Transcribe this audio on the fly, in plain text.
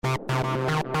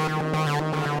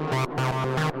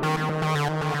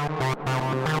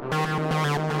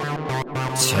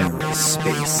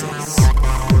TerraSpaces.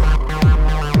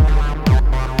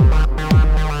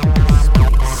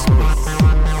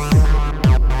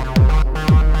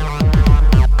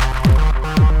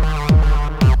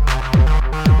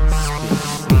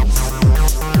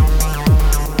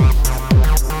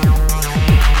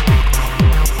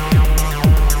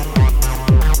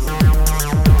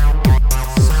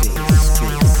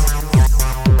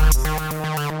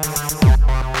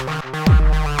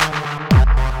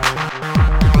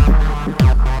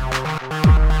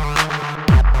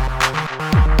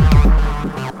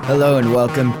 Hello and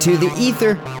welcome to The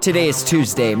Ether. Today is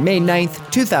Tuesday, May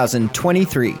 9th,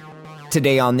 2023.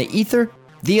 Today on The Ether,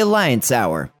 the Alliance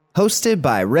Hour, hosted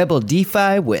by Rebel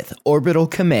DeFi with Orbital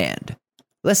Command.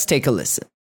 Let's take a listen.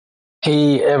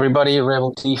 Hey everybody,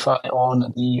 Rebel DeFi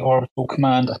on the Orbital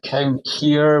Command account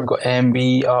here. We've got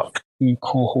MB up to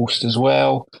co-host as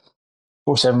well.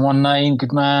 4719,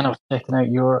 good man. I was checking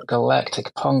out your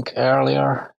Galactic Punk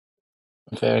earlier.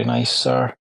 Very nice,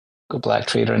 sir. Got Black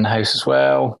Trader in the house as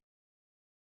well.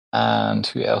 And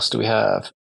who else do we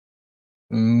have?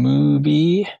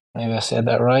 Mooby, maybe I said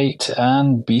that right,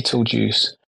 and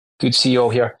Beetlejuice. Good to see you all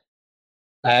here.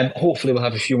 Hopefully we'll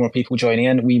have a few more people joining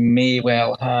in. We may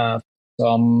well have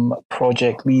some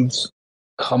project leads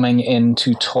coming in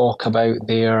to talk about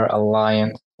their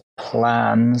alliance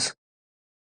plans.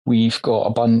 We've got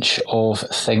a bunch of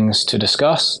things to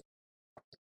discuss.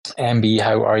 MB,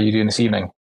 how are you doing this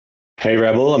evening? Hey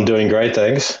Rebel, I'm doing great,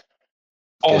 thanks.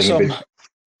 Awesome.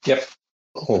 Yep,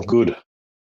 all good.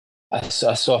 I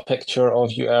saw a picture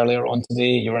of you earlier on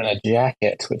today. You were in a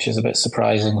jacket, which is a bit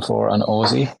surprising for an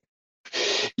Aussie.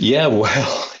 Yeah,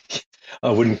 well,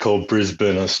 I wouldn't call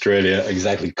Brisbane, Australia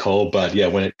exactly cold, but yeah,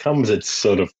 when it comes, it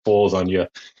sort of falls on you.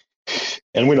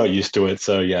 And we're not used to it,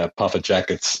 so yeah, puffer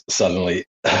jackets suddenly.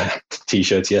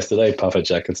 T-shirts yesterday, puffer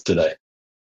jackets today.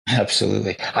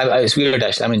 Absolutely. It's weird,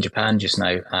 actually. I'm in Japan just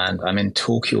now, and I'm in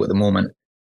Tokyo at the moment.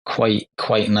 Quite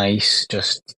nice.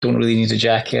 Just don't really need a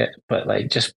jacket, but like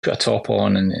just put a top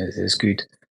on and it's good.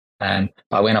 But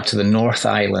I went up to the North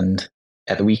Island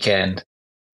at the weekend,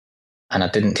 and I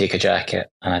didn't take a jacket,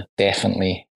 and I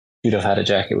definitely should have had a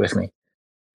jacket with me.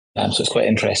 So it's quite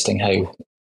interesting how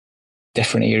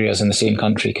different areas in the same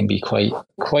country can be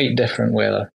quite different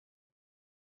weather.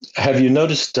 Have you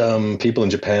noticed people in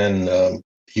Japan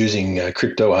using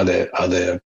crypto? Are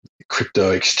there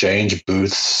crypto exchange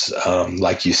booths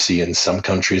like you see in some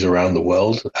countries around the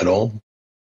world at all?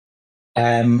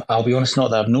 I'll be honest,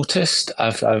 not that I've noticed.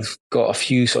 I've got a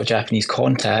few sort of Japanese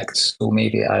contacts, so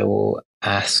maybe I will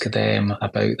ask them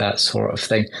about that sort of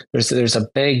thing. There's a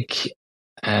big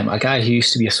a guy who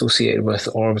used to be associated with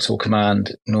Orbital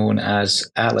Command, known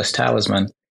as Atlas Talisman.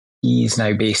 He's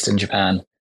now based in Japan,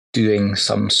 doing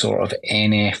some sort of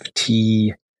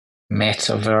NFT,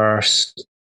 metaverse,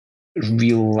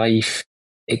 real life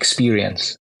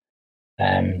experience.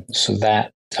 So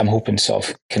that I'm hoping to sort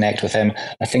of connect with him.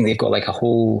 I think they've got like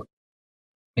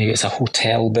maybe it's a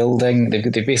hotel building. They've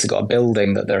basically got a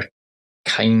building that they're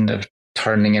kind of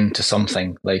turning into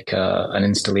something like an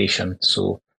installation.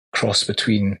 So cross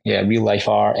between real life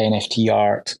art, NFT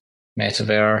art,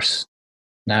 metaverse,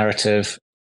 narrative.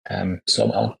 So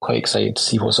I'm quite excited to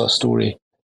see what sort of story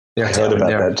they're telling there.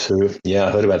 I heard about that too. Yeah,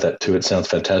 I heard about that too. It sounds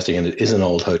fantastic, and it is an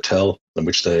old hotel in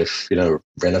which they've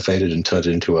renovated and turned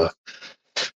it into a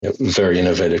very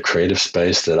innovative, creative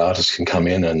space that artists can come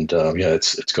in and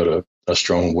it's got a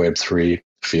strong Web3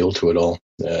 feel to it all.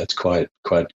 Yeah, it's quite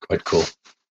cool.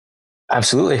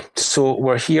 Absolutely. So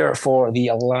we're here for the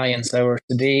Alliance Hour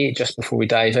today. Just before we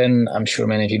dive in, I'm sure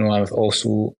many of you know I've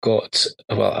also got,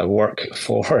 I work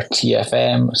for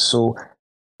TFM. So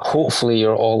hopefully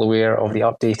you're all aware of the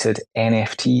updated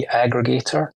NFT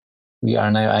aggregator. We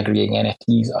are now aggregating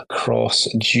NFTs across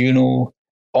Juno,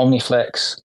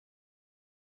 Omniflix,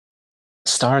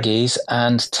 Stargaze,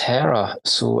 and Terra.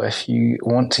 So if you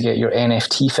want to get your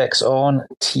NFT fix on,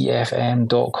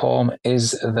 tfm.com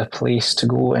is the place to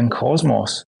go in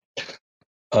Cosmos.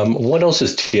 What else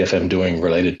is TFM doing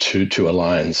related to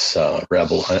Alliance,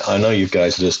 Rebel? I know you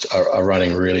guys just are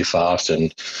running really fast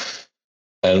and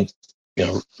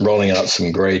rolling out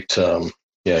some great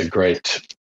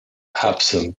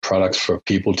apps and products for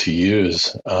people to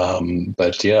use.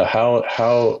 But yeah,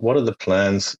 what are the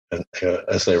plans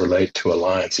as they relate to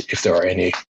Alliance, if there are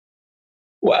any?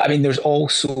 Well, I mean, there's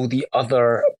also the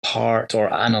other part or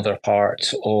another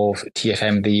part of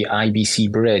TFM, the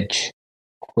IBC bridge,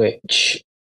 which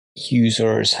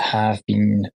users have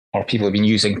been, or people have been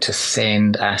using to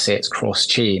send assets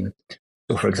cross-chain.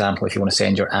 So, for example, if you want to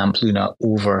send your AMP Luna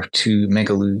over to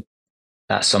Megaloo,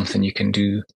 that's something you can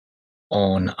do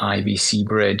on IBC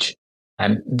Bridge.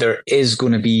 And there is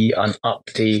going to be an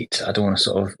update. I don't want to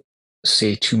sort of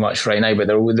say too much right now, but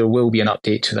there will be an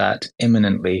update to that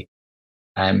imminently,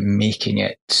 making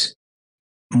it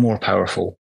more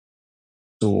powerful.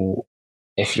 So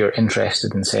if you're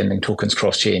interested in sending tokens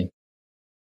cross-chain,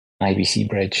 IBC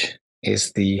Bridge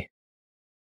is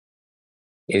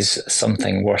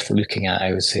something worth looking at,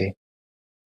 I would say.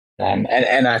 And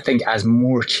I think as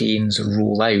more chains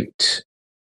roll out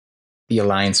the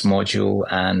Alliance module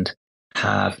and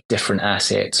have different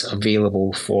assets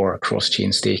available for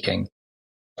cross-chain staking,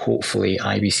 hopefully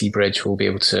IBC Bridge will be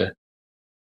able to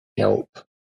help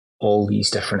all these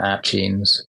different app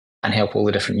chains and help all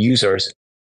the different users.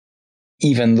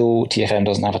 Even though TFM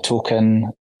doesn't have a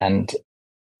token and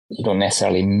you don't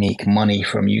necessarily make money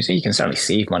from using it, you can certainly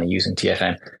save money using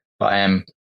TFM, but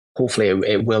hopefully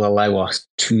it will allow us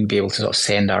to be able to sort of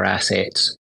send our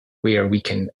assets where we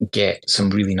can get some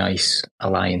really nice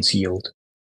Alliance yield.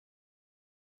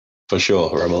 For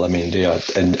sure, Rebel. I mean, yeah,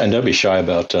 and don't be shy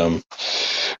about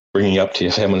bringing up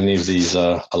TFM on any of these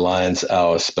Alliance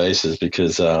hour spaces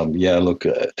because, look,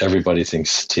 everybody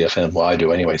thinks TFM, well, I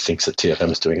do anyway, thinks that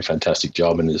TFM is doing a fantastic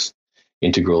job and is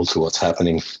integral to what's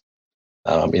happening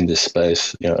in this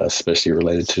space, especially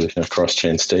related to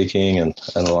cross-chain staking and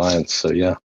Alliance. So,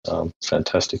 yeah,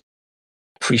 fantastic.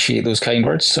 Appreciate those kind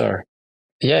words, sir.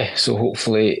 Yeah, so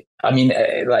hopefully, I mean,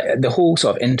 like the whole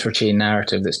sort of interchain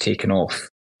narrative that's taken off,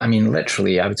 I mean,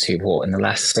 literally, I would say, in the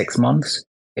last 6 months,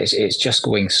 it's just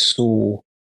going so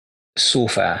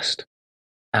fast.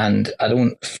 And I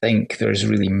don't think there's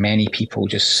really many people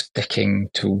just sticking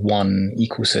to one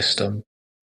ecosystem.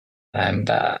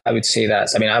 That I would say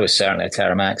I was certainly a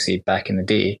Terra Maxi back in the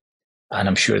day, and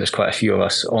I'm sure there's quite a few of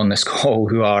us on this call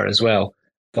who are as well.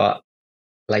 But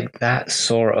like that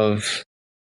sort of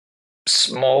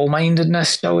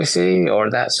small-mindedness, shall we say,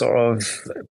 or that sort of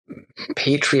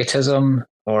patriotism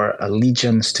or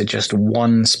allegiance to just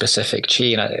one specific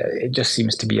chain, it just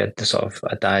seems to be a sort of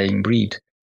a dying breed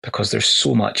because there's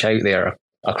so much out there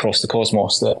across the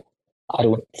cosmos that I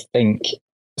don't think,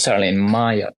 certainly in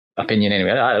my opinion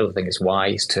anyway, I don't think it's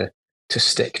wise to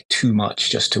stick too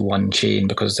much just to one chain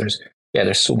because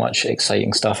there's so much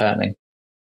exciting stuff happening.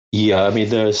 Yeah, I mean,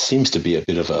 there seems to be a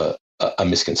bit of a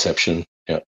misconception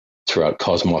throughout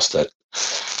Cosmos that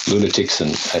lunatics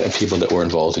and people that were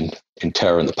involved in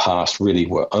Terra in the past really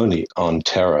were only on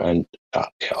Terra. And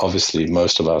obviously,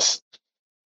 most of us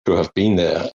who have been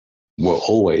there were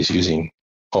always using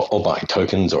or buying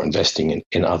tokens or investing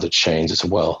in other chains as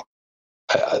well.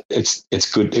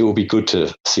 It's good. It will be good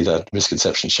to see that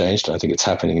misconception changed. And I think it's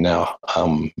happening now.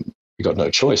 We've got no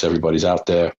choice. Everybody's out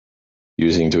there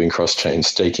doing cross-chain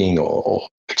staking or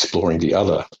exploring the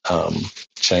other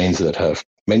chains that have,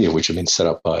 many of which have been set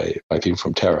up by people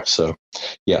from Terra. So,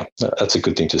 yeah, that's a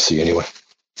good thing to see anyway.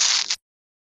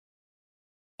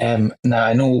 Now,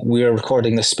 I know we're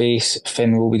recording the space.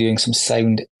 Finn will be doing some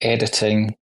sound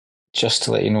editing. Just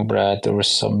to let you know, Brad, there was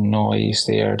some noise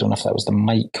there. I don't know if that was the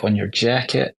mic on your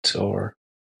jacket or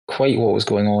quite what was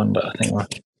going on, but I think we're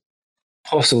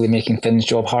possibly making Finn's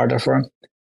job harder for him.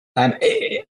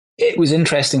 It was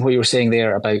interesting what you were saying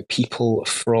there about people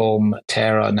from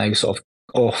Terra now sort of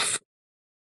off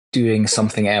doing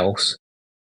something else,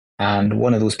 and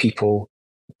one of those people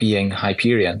being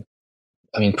Hyperion.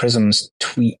 I mean, Prism's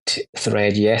tweet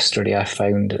thread yesterday I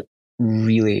found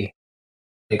really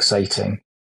exciting.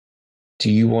 Do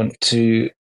you want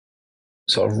to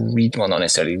sort of read, well, not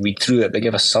necessarily read through it, but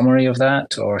give a summary of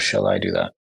that, or shall I do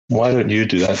that? Why don't you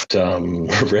do that,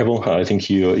 Rebel? I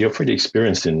think you're pretty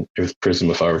experienced with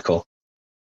Prism, if I recall.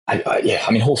 I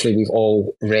mean, hopefully we've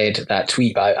all read that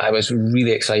tweet, but I was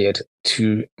really excited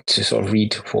to sort of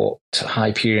read what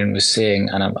Hyperion was saying,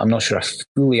 and I'm not sure I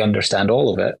fully understand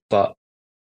all of it, but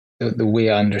the way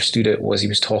I understood it was he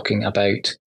was talking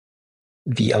about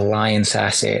the Alliance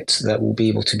assets that will be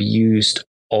able to be used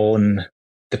on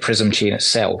the Prism chain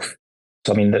itself.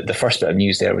 So, I mean, the first bit of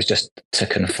news there was just to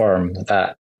confirm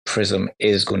that Prism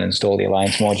is going to install the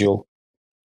Alliance module,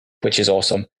 which is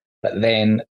awesome. But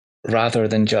then, rather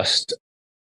than just,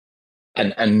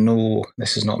 and no,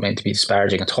 this is not meant to be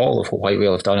disparaging at all of what White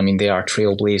Whale have done. I mean, they are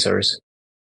trailblazers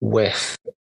with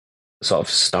sort of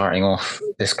starting off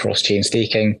this cross-chain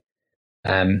staking.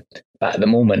 But at the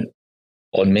moment,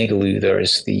 on Megaloo,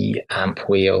 there's the AMP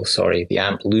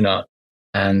Luna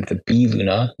and the B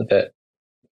Luna that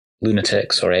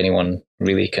lunatics or anyone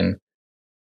really can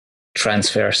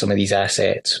transfer some of these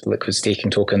assets, liquid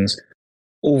staking tokens,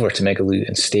 over to Megaloo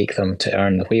and stake them to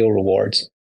earn the whale rewards.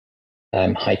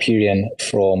 Hyperion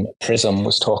from Prism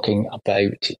was talking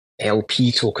about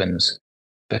LP tokens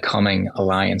becoming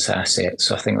Alliance assets.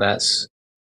 So I think that's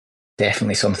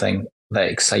definitely something that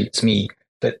excites me.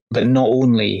 But not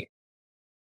only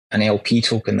an LP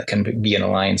token that can be an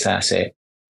Alliance asset,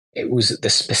 it was the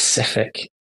specific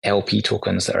LP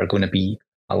tokens that are going to be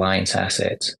Alliance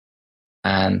assets.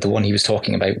 And the one he was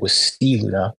talking about was C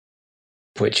Luna,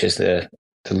 which is the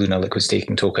Luna liquid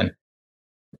staking token,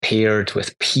 paired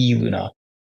with P Luna.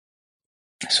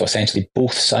 So essentially,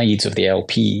 both sides of the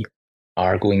LP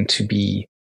are going to be,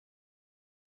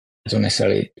 I don't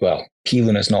necessarily, well, P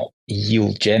Luna is not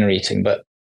yield generating, but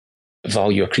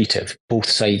value accretive. Both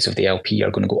sides of the LP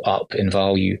are going to go up in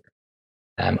value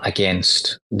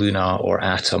against Luna or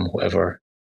Atom, whatever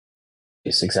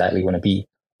it's exactly going to be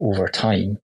over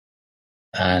time.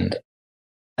 And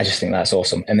I just think that's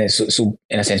awesome. And then, so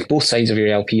in a sense, both sides of your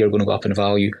LP are going to go up in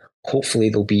value. Hopefully,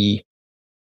 there'll be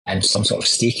some sort of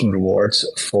staking rewards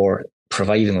for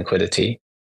providing liquidity.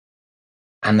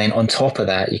 And then on top of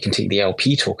that, you can take the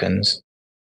LP tokens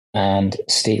and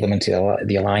stake them into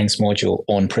the Alliance module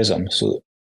on Prism. So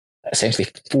essentially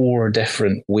 4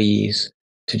 different ways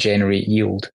to generate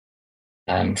yield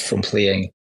from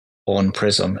playing on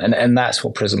Prism. And that's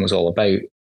what Prism was all about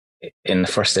in the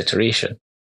first iteration.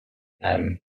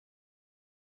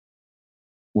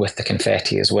 With the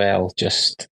confetti as well,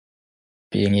 just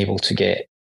being able to get,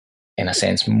 in a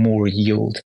sense, more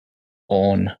yield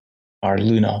on our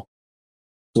Luna.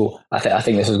 So I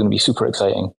think this is going to be super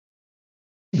exciting.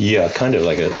 Yeah, kind of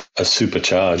like a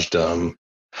supercharged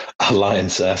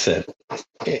Alliance asset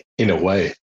in a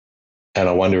way. And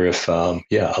I wonder if, a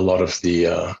lot of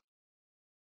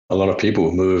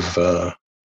people move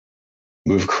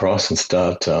across and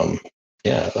start,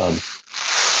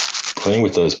 playing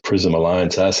with those Prism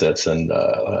Alliance assets and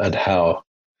how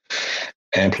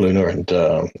Amp Luna and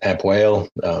Amp Whale,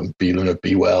 B Luna,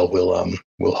 B Whale will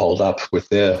hold up with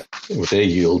their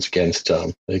yields against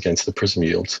the Prism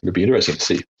yields. It'll be interesting to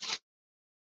see.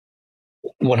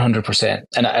 100%.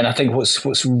 And I think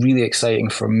what's really exciting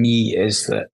for me is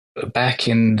that back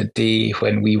in the day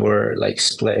when we were like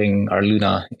splitting our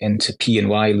Luna into P and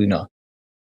Y Luna,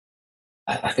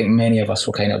 I think many of us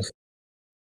were kind of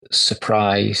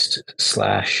surprised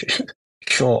 /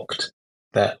 shocked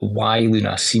that Y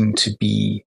Luna seemed to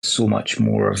be so much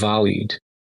more valued.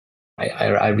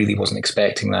 I really wasn't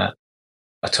expecting that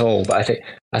at all. But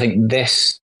I think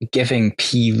this giving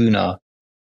P Luna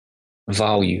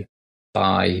value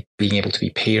by being able to be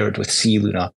paired with C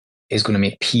Luna is going to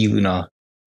make P Luna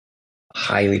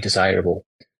highly desirable.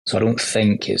 So I don't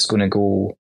think it's going to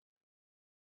go.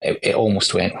 It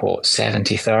almost went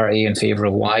 70-30 in favor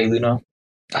of Y Luna.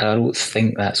 And I don't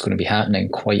think that's going to be happening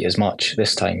quite as much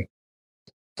this time.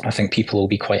 I think people will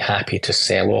be quite happy to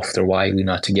sell off their Y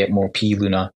Luna to get more P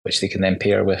Luna, which they can then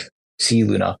pair with C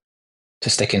Luna to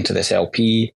stick into this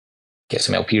LP, get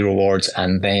some LP rewards,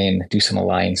 and then do some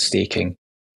Alliance staking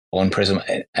on Prism.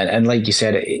 And like you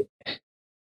said, I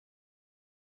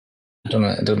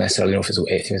don't necessarily know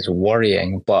if it's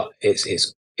worrying, but it's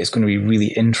going to be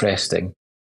really interesting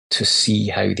to see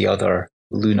how the other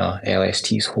Luna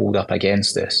LSTs hold up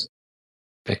against this,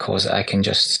 because I can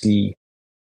just see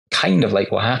kind of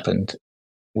like what happened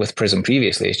with Prism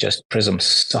previously. It's just Prism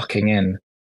sucking in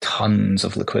tons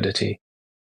of liquidity,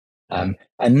 and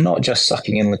not just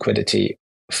sucking in liquidity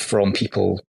from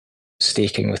people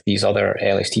staking with these other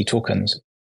LST tokens,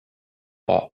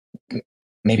 but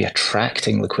maybe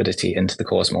attracting liquidity into the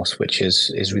Cosmos, which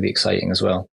is really exciting as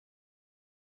well.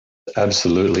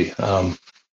 Absolutely.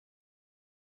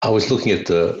 I was looking at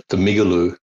the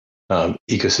Migaloo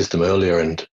ecosystem earlier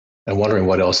and wondering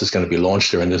what else is going to be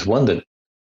launched there. And there's one that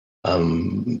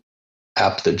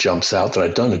app that jumps out that I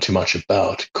don't know too much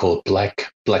about called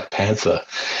Black Panther.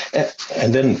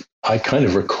 And then I kind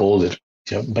of recall that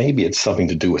maybe it's something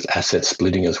to do with asset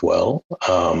splitting as well.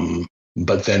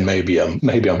 But then maybe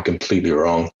I'm completely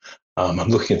wrong. I'm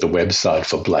looking at the website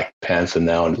for Black Panther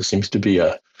now, and it seems to be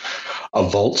a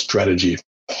vault strategy.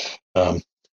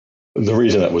 The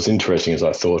reason that was interesting is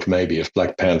I thought maybe if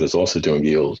Black Panther's also doing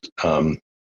yield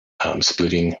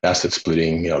splitting, asset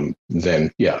splitting,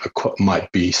 then it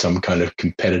might be some kind of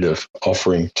competitive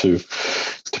offering to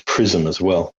Prism as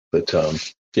well. But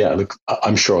look,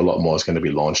 I'm sure a lot more is going to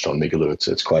be launched on Migaloo.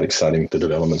 It's quite exciting, the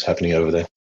developments happening over there.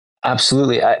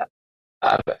 Absolutely.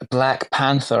 Black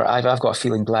Panther, I've got a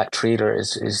feeling Black Trader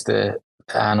is the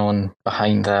anon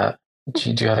behind that.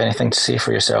 Do you have anything to say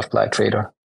for yourself, Black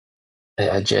Trader?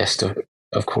 A jest,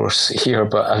 of course, here,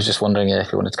 but I was just wondering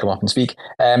if you wanted to come up and speak.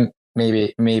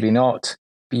 Maybe not.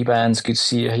 B-Bands, good to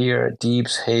see you here.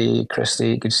 Deebs, hey,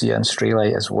 Christy, good to see you, and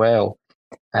Straylite as well.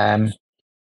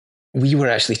 We were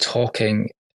actually talking,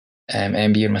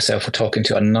 MB and myself were talking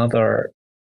to another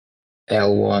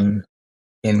L1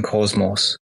 in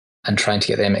Cosmos and trying to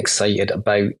get them excited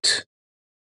about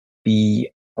the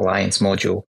Alliance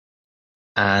module.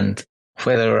 And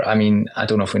I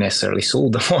don't know if we necessarily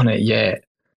sold them on it yet,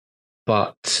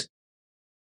 but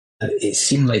it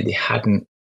seemed like they hadn't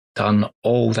done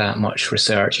all that much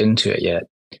research into it yet.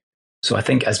 So I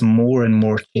think as more and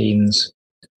more chains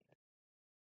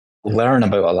learn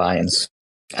about Alliance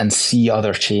and see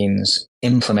other chains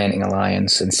implementing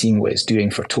Alliance and seeing what it's doing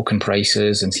for token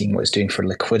prices and seeing what it's doing for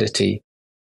liquidity,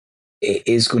 it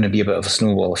is going to be a bit of a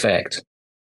snowball effect,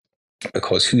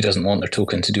 because who doesn't want their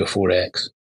token to do a 4x?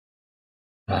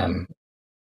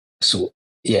 So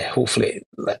yeah, hopefully,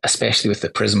 especially with the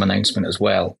Prism announcement as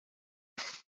well,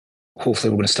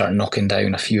 hopefully we're going to start knocking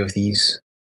down a few of these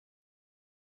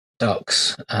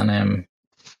ducks and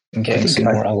getting some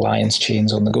more Alliance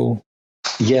chains on the go.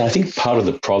 Yeah, I think part of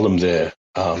the problem there,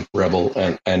 Rebel,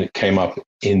 and it came up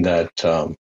in that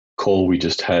call we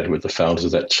just had with the founders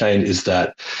of that chain, is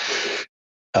that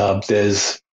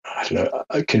there's,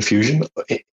 a confusion,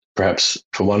 perhaps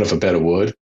for want of a better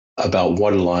word, about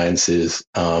what Alliance is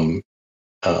and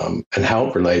how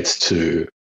it relates to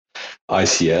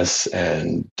ICS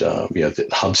and the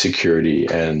hub security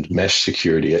and mesh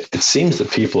security. It seems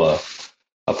that people are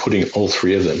putting all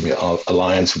three of them,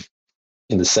 Alliance,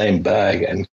 in the same bag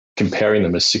and comparing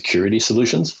them as security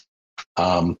solutions,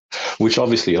 which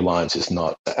obviously Alliance is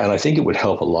not. And I think it would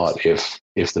help a lot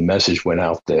if the message went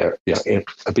out there,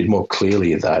 a bit more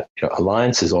clearly that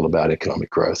Alliance is all about economic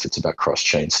growth. It's about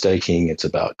cross-chain staking. It's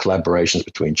about collaborations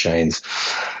between chains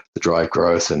that drive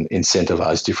growth and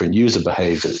incentivize different user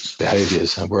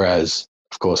behaviors. Whereas,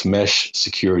 of course, mesh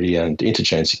security and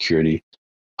interchain security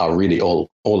are really all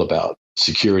about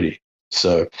security.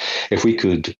 So if we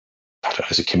could,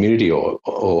 as a community or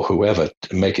whoever,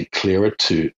 make it clearer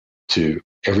to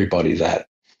everybody that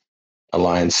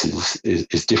Alliance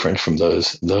is different from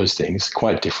those things,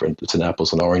 quite different. It's an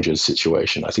apples and oranges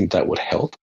situation. I think that would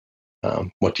help.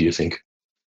 What do you think?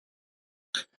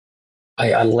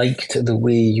 I liked the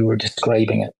way you were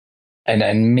describing it,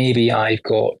 and maybe I've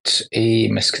got a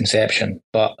misconception,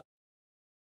 but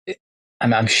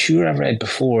I'm sure I've read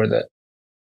before that,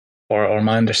 or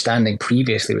my understanding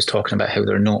previously was talking about how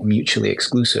they're not mutually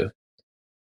exclusive.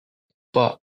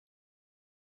 But,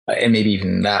 and maybe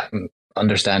even that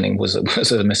understanding was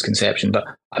a misconception, but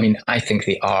I think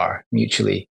they are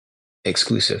mutually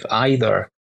exclusive.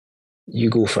 Either you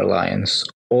go for Alliance,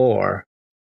 or,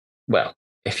 well,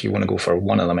 if you want to go for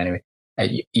one of them anyway,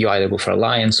 you either go for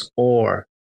Alliance or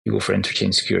you go for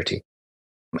interchain security.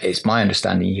 It's my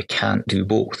understanding you can't do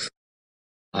both.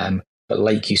 But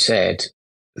like you said,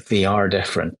 they are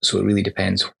different. So it really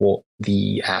depends what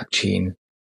the app chain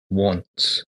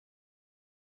wants.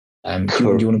 Do you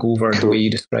want to go over the way you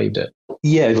described it?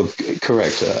 Yeah, look,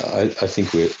 correct. I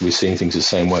think we're seeing things the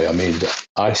same way.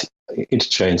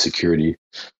 Interchain security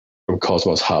from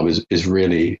Cosmos Hub is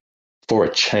really for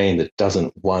a chain that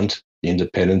doesn't want the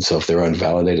independence of their own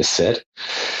validator set.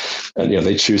 And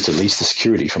they choose to lease the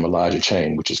security from a larger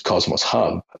chain, which is Cosmos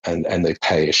Hub, and they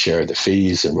pay a share of the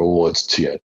fees and rewards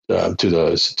to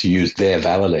those to use their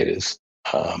validators.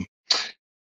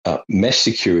 Mesh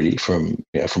security from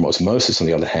Osmosis, on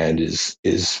the other hand,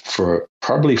 is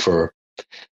probably for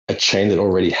a chain that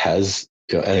already has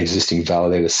an existing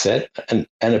validator set and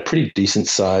a pretty decent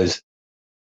size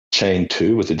chain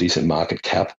too, with a decent market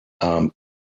cap.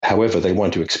 However, they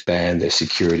want to expand their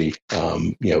security,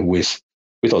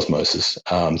 with Osmosis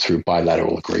through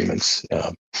bilateral agreements.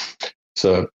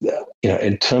 So,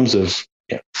 in terms of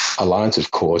Alliance,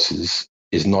 of course,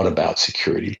 is not about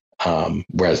security,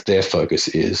 whereas their focus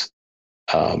is.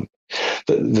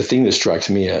 The thing that strikes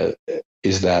me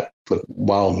is that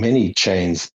while many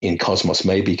chains in Cosmos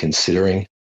may be considering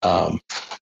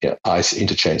ICE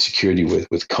interchain security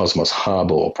with Cosmos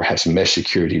Hub, or perhaps mesh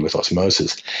security with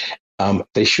Osmosis,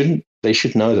 they should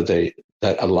know that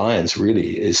Alliance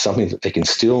really is something that they can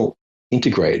still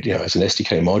integrate, as an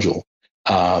SDK module,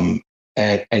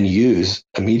 and use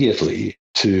immediately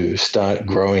to start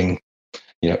growing,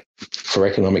 for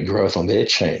economic growth on their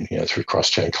chain, through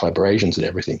cross-chain collaborations and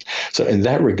everything. So in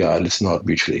that regard, it's not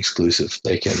mutually exclusive.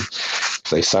 If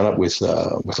they sign up with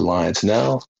Alliance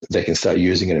now, they can start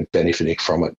using it and benefiting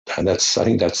from it. And I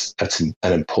think that's an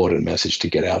important message to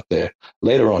get out there.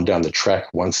 Later on down the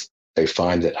track, once they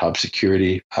find that hub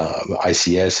security,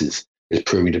 ICS is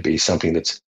proving to be something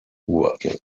that's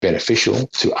beneficial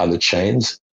to other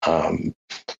chains, the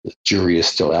jury is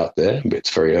still out there, but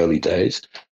it's very early days,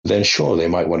 then sure, they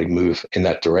might want to move in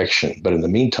that direction. But in the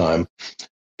meantime,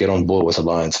 get on board with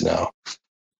Alliance now.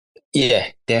 Yeah,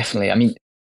 definitely. I mean,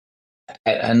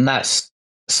 and that's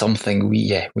something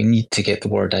we need to get the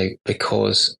word out,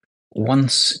 because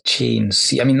once chains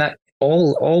see, I mean, that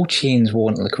all chains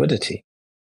want liquidity.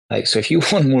 Like, so if you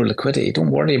want more liquidity,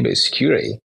 don't worry about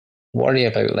security. Worry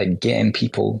about like getting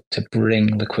people to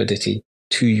bring liquidity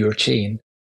to your chain.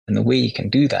 And the way you can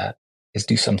do that is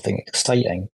do something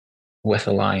exciting with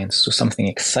Alliance. So something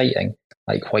exciting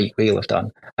like White Whale have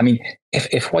done. I mean,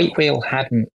 if White Whale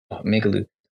hadn't, Megaloo,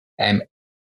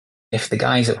 if the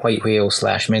guys at White Whale /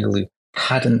 Megaloo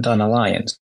hadn't done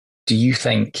Alliance, do you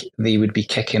think they would be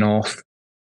kicking off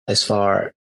as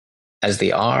far as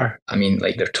they are? I mean,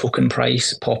 like their token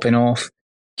price popping off,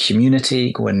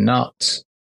 community going nuts.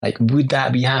 Like, would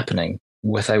that be happening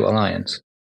without Alliance?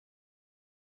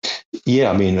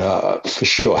 Yeah, I mean, for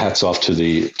sure. Hats off to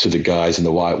the guys in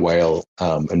the White Whale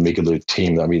and Migaloo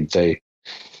team. I mean, they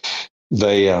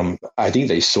I think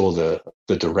they saw the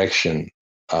direction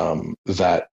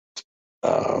that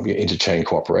interchain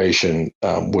cooperation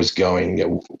was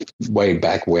going way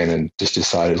back when, and just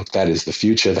decided, look, that is the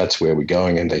future. That's where we're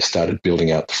going, and they started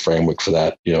building out the framework for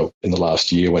that. In the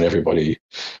last year, when everybody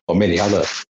or many other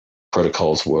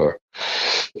protocols were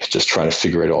just trying to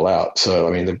figure it all out. So,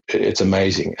 I mean, it's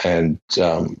amazing. And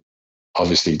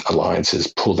obviously, Alliance has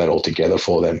pulled that all together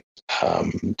for them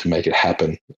to make it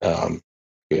happen.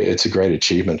 It's a great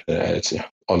achievement. It's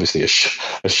obviously a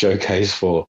showcase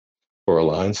for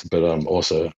Alliance, but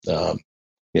also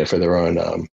for their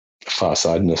own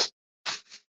far-sightedness.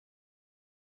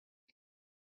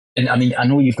 And I mean, I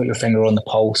know you've got your finger on the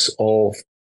pulse of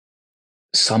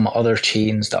some other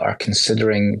chains that are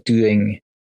considering doing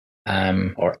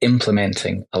or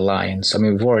implementing Alliance. I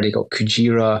mean, we've already got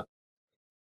Kujira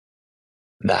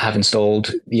that have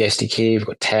installed the SDK. We've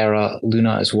got Terra,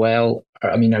 Luna as well.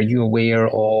 I mean, are you aware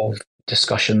of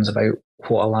discussions about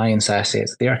what Alliance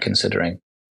assets they're considering?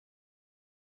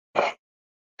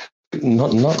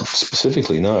 Not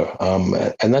specifically, no.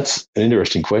 And that's an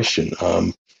interesting question.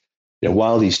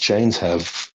 While these chains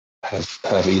have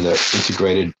either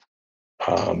integrated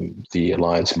the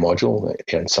Alliance module,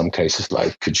 in some cases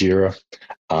like Kujira,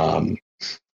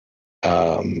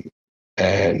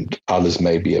 and others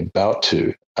may be about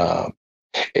to.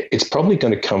 It's probably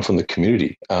going to come from the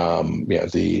community.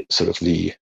 The sort of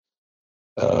the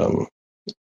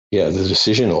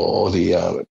decision or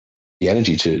the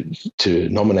energy to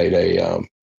nominate an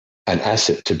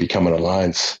asset to become an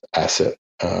Alliance asset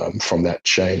from that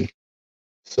chain.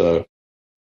 So,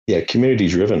 yeah, community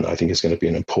driven, I think, is going to be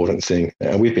an important thing.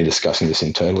 And we've been discussing this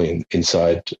internally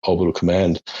inside Orbital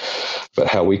Command, but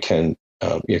how we can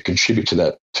contribute to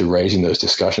that, to raising those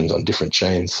discussions on different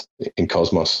chains in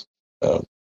Cosmos.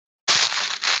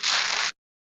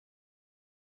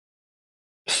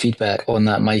 Feedback on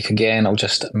that, Mike, again, I'll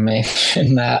just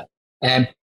mention that. I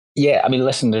mean,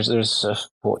 listen, there's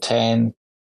 10,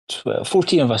 12,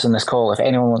 14 of us in this call. If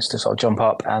anyone wants to sort of jump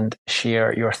up and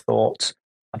share your thoughts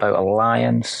about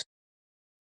Alliance,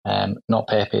 not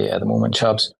Pepe at the moment,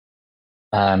 Chubbs,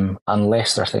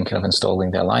 unless they're thinking of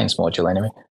installing the Alliance module anyway.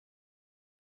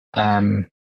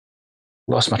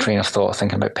 Lost my train of thought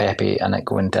thinking about Pepe and it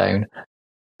going down,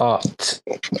 but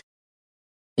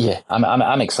yeah,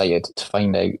 I'm excited to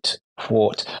find out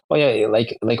what. Oh yeah,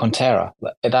 like on Terra,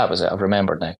 that was it. I've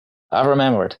remembered now. I've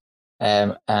remembered,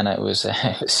 and it was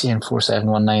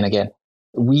CN4719 again.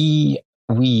 We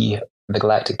the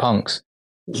Galactic Punks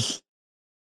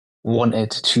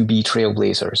wanted to be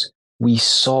trailblazers. We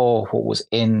saw what was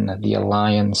in the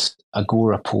Alliance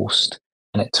Agora post,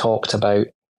 and it talked about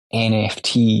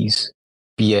NFTs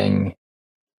being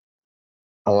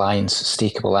Alliance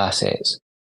stakeable assets.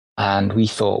 And we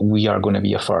thought we are going to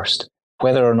be a first.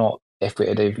 Whether or not, if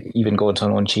it had even gone to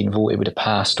an on-chain vote, it would have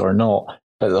passed or not.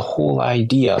 But the whole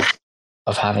idea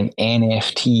of having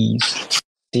NFTs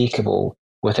stakeable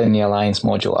within the Alliance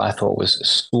module, I thought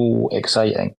was so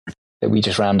exciting that we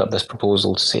just rammed up this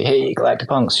proposal to say, hey, Galactic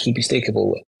Punks should be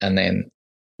stakeable. And then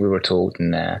we were told,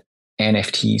 nah,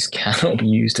 NFTs cannot be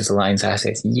used as Alliance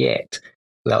assets yet.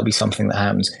 That'll be something that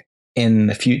happens in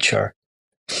the future.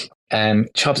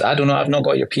 Chubbs, I don't know, I've not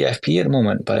got your PFP at the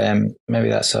moment, but maybe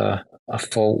that's a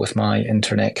fault with my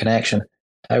internet connection.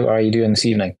 How are you doing this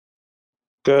evening?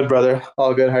 Good, brother.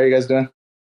 All good. How are you guys doing?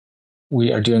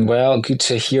 We are doing well. Good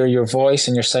to hear your voice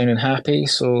and you're sounding happy.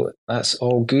 So that's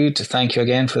all good. Thank you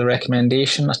again for the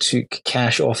recommendation. I took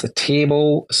cash off the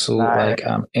table. So like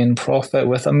I'm in profit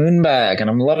with a moon bag and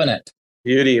I'm loving it.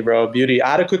 Beauty, bro. Beauty.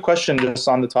 I had a quick question just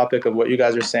on the topic of what you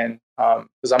guys are saying.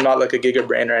 Because I'm not like a giga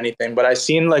brain or anything, but I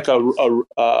seen like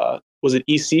was it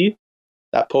EC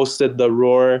that posted the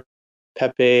Roar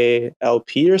Pepe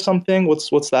LP or something.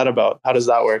 What's that about? How does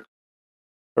that work?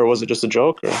 Or was it just a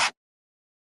joke? Or?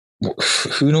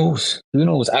 Who knows? Who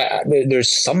knows?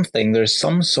 There's something. There's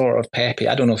some sort of Pepe.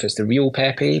 I don't know if it's the real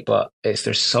Pepe, but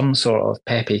there's some sort of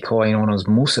Pepe coin on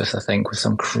osmosis. I think with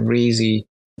some crazy.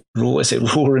 Is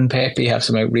it Roaring Pepe? Have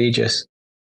some outrageous,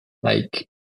 like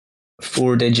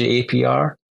 4-digit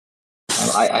APR.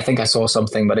 I think I saw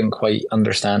something, but I didn't quite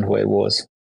understand what it was.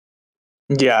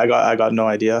 Yeah, I got no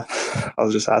idea. I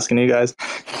was just asking you guys.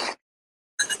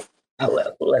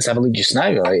 Let's have a look just now.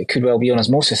 It could well be on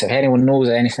osmosis. If anyone knows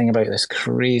anything about this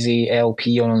crazy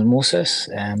LP on osmosis,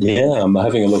 yeah, I'm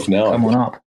having a look now. Come on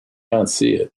up. Can't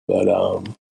see it, but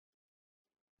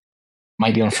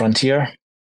might be on Frontier.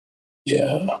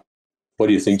 Yeah. What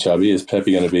do you think, Chubby? Is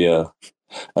Pepe going to be an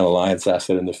Alliance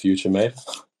asset in the future, mate?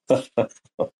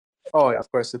 Oh yeah,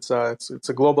 of course. It's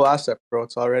a global asset, bro.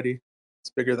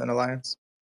 It's bigger than Alliance.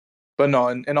 But no,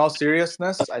 in all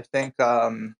seriousness, I think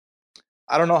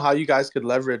I don't know how you guys could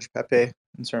leverage Pepe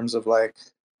in terms of like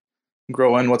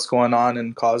growing what's going on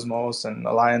in Cosmos and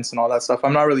Alliance and all that stuff.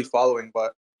 I'm not really following,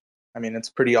 but I mean, it's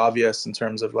pretty obvious in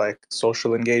terms of like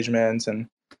social engagement and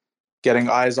getting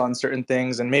eyes on certain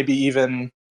things and maybe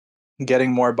even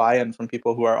getting more buy-in from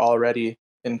people who are already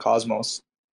in Cosmos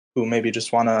who maybe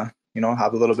just want to,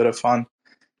 have a little bit of fun.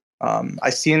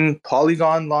 I seen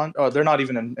Polygon launch. Oh, they're not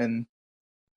even in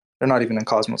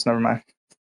Cosmos. Never mind.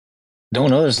 No,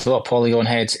 there's a lot of Polygon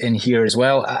heads in here as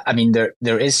well. I mean,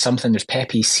 there is something. There's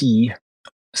Pepe C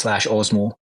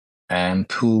 /Osmo,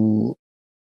 pool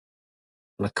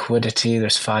liquidity.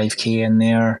 There's 5K in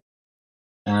there,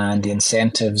 and the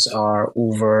incentives are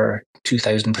over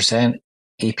 2,000%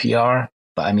 APR.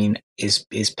 But I mean, is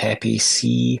Pepe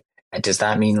C? Does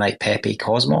that mean like Pepe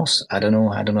Cosmos? I don't know.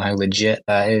 I don't know how legit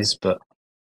that is, but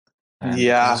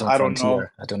yeah, I don't know.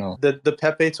 I don't know. The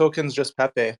Pepe token's just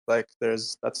Pepe. Like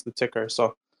that's the ticker.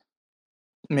 So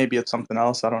maybe it's something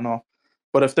else. I don't know.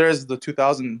 But if there's the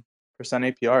 2,000%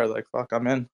 APR, like fuck, I'm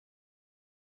in.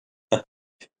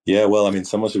 Yeah, well, I mean,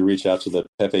 someone should reach out to the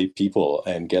Pepe people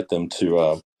and get them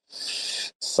to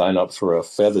sign up for a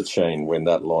feather chain when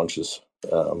that launches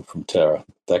from Terra.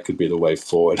 That could be the way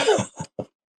forward.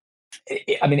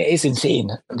 I mean, it is insane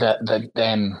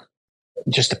that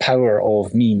just the power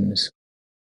of memes.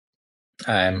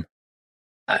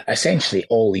 Essentially,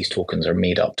 all these tokens are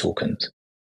made-up tokens,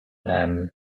 and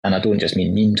I don't just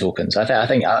mean meme tokens. I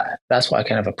think that's what I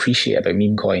kind of appreciate about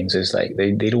meme coins is like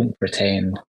they don't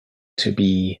pretend to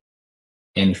be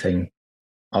anything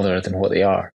other than what they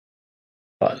are,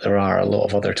 but there are a lot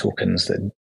of other tokens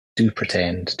that do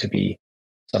pretend to be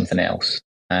something else,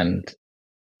 and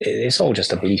it's all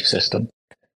just a belief system.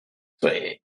 But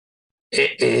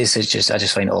it's just I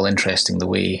just find it all interesting the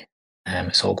way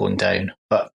it's all going down.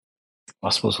 But I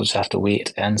suppose we'll just have to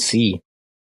wait and see.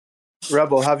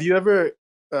 Rebel, have you ever?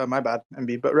 My bad,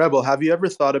 MB. But Rebel, have you ever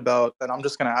thought about? And I'm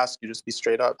just gonna ask you, just be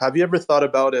straight up. Have you ever thought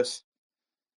about if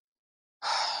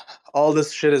all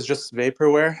this shit is just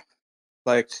vaporware?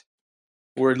 Like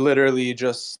we're literally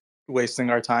just wasting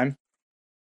our time.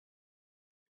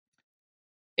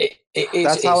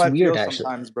 That's how I feel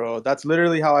sometimes, bro. That's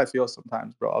literally how I feel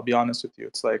sometimes, bro. I'll be honest with you.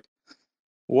 It's like,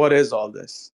 what is all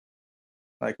this?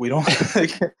 Like we don't.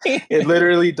 Like, it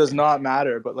literally does not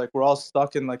matter. But like we're all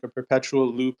stuck in like a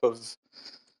perpetual loop of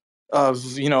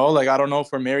like I don't know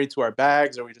if we're married to our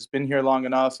bags or we just been here long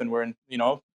enough and we're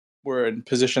in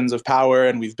positions of power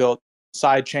and we've built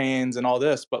side chains and all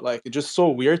this. But like it's just so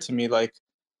weird to me. Like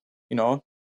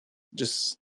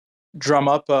just drum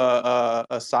up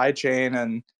a side chain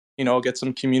and get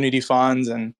some community funds,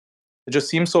 and it just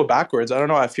seems so backwards. I don't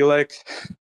know. I feel like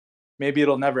maybe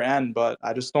it'll never end, but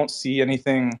I just don't see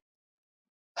anything.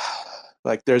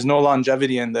 Like there's no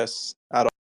longevity in this at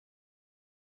all.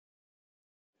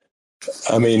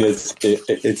 I mean, it's.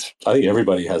 I think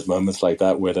everybody has moments like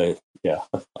that where they,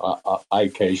 I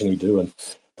occasionally do,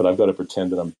 but I've got to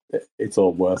pretend that it's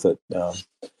all worth it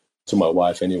to my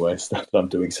wife anyway. So that I'm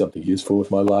doing something useful with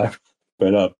my life.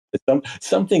 But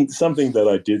something that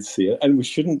I did see, and we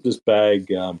shouldn't just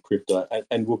bag crypto,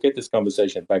 and we'll get this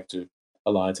conversation back to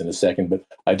Alliance in a second. But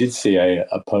I did see a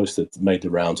post that made the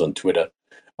rounds on Twitter.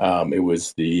 It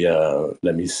was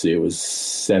it was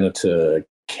Senator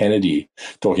Kennedy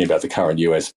talking about the current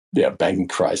U.S. banking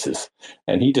crisis,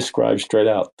 and he described straight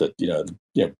out that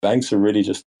banks are really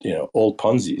just all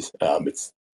Ponzi's.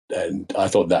 And I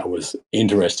thought that was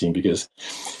interesting because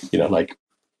like.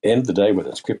 End of the day,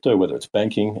 whether it's crypto, whether it's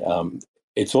banking,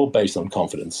 it's all based on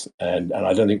confidence, and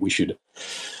I don't think we should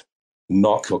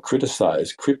knock or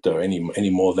criticize crypto any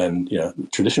more than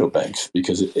traditional banks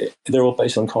because they're all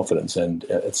based on confidence, and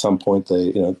at some point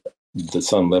they at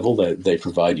some level they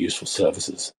provide useful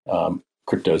services.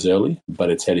 Crypto's early, but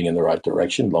it's heading in the right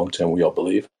direction. Long term, we all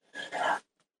believe.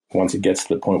 Once it gets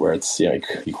to the point where it's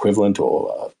equivalent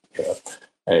or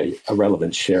a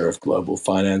relevant share of global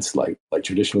finance, like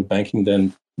traditional banking,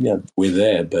 then we're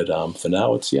there. But for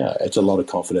now, it's a lot of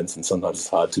confidence, and sometimes it's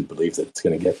hard to believe that it's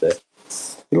going to get there.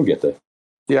 It'll get there.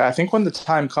 Yeah, I think when the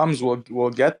time comes, we'll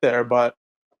get there, but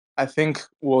I think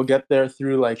we'll get there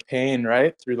through like pain,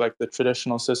 right? Through like the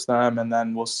traditional system, and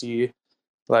then we'll see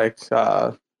like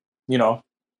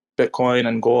Bitcoin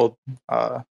and gold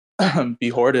be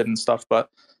hoarded and stuff. But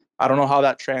I don't know how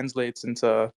that translates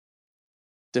into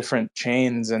different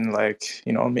chains and like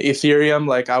Ethereum.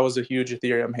 Like I was a huge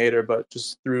Ethereum hater, but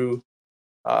just through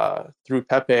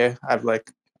Pepe, I've I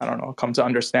don't know, come to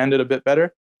understand it a bit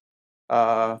better.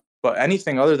 But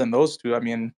anything other than those two, I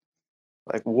mean,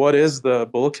 like what is the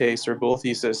bull case or bull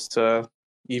thesis to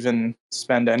even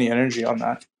spend any energy on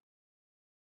that?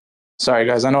 Sorry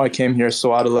guys, I know I came here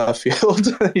so out of left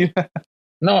field.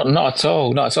 Not at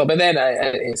all, not at all. But then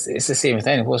it's the same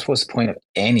thing. What's the point of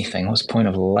anything? What's the point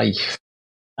of life?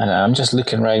 And I'm just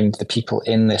looking around the people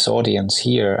in this audience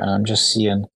here, and I'm just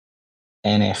seeing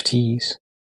NFTs.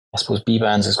 I suppose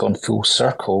B-Bands has gone full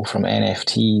circle from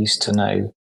NFTs to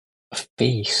now a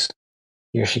face.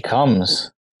 Here she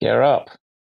comes. Get her up.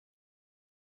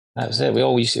 That was it. We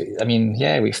always, we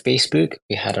Facebook,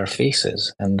 we had our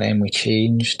faces, and then we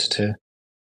changed to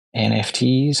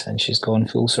NFTs, and she's gone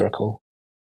full circle.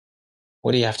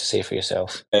 What do you have to say for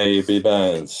yourself? Hey,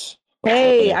 B-Bands.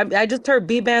 Hey, I just heard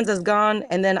B-Bands is gone,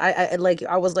 and then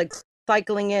I was like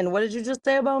cycling in. What did you just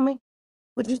say about me?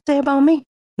 What did you say about me?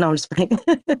 No, I'm just kidding.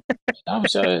 I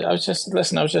was just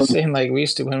saying, like, we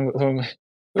used to when we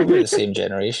were the same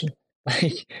generation.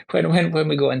 Like when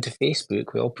we got into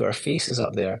Facebook, we all put our faces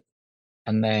up there,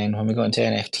 and then when we got into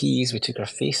NFTs, we took our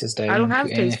faces down. I don't have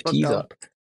put Facebook NFTs though. up,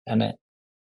 and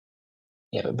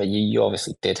but you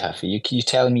obviously did have it. You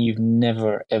telling me you've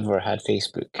never ever had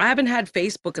Facebook? I haven't had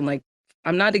Facebook in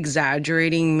I'm not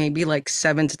exaggerating, maybe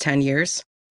 7 to 10 years.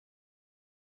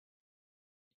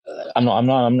 I'm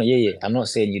not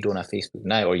saying you don't have Facebook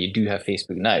now, or you do have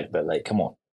Facebook now, but come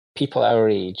on. People our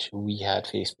age, we had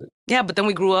Facebook. Yeah, but then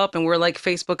we grew up and we're like,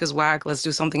 Facebook is whack. Let's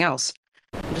do something else.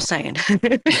 I'm just saying.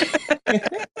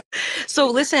 So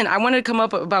listen, I wanted to come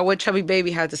up about what Chubby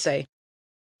Baby had to say.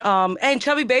 And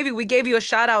Chubby Baby, we gave you a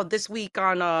shout out this week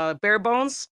on Bare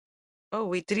Bones. Oh,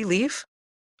 wait, did he leave?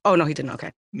 Oh, no, he didn't.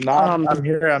 Okay. No, I'm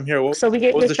here. So we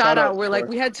gave you a shout out. We're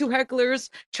we had two hecklers,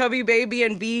 Chubby Baby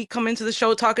and B, come into the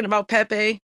show talking about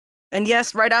Pepe. And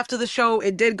yes, right after the show,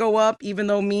 it did go up, even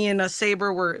though me and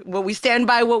Saber we stand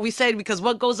by what we said, because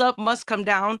what goes up must come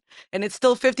down. And it's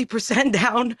still 50%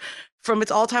 down from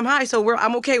its all-time high. So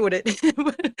I'm okay with it.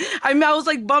 I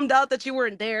was bummed out that you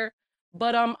weren't there.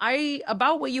 But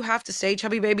about what you have to say,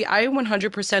 Chubby Baby, I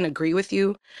 100% agree with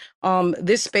you.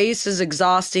 This space is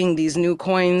exhausting. These new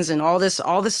coins and all this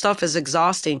stuff is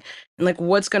exhausting. And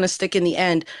what's gonna stick in the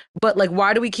end? But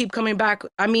why do we keep coming back?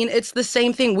 I mean, it's the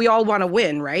same thing. We all want to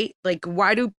win, right?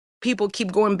 Why do people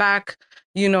keep going back,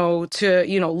 to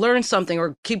learn something,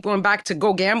 or keep going back to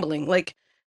go gambling?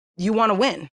 You want to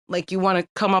win. You want to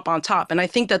come up on top. And I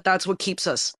think that that's what keeps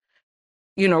us.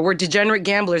 We're degenerate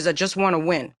gamblers that just want to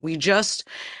win.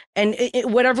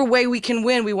 Whatever way we can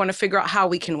win, we want to figure out how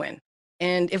we can win.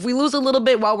 And if we lose a little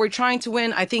bit while we're trying to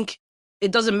win, I think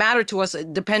it doesn't matter to us,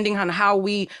 depending on how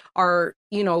we are,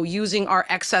 using our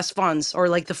excess funds, or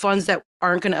the funds that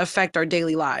aren't going to affect our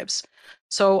daily lives.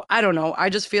 So I don't know. I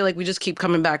just feel like we just keep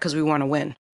coming back because we want to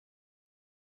win.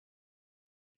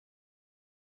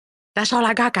 That's all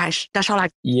I got, guys. That's all I.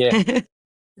 Yeah.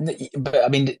 But I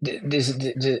mean,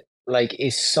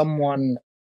 is someone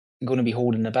going to be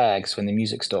holding the bags when the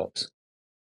music stops?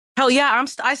 Hell yeah,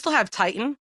 I still have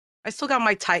Titan. I still got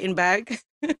my Titan bag.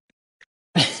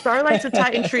 Starlight's a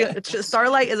Titan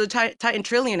Starlight is a Titan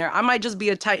trillionaire. I might just be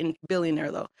a Titan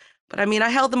billionaire though. But I mean, I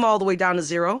held them all the way down to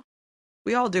zero.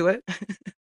 We all do it.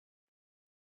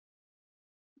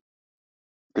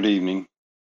 Good evening.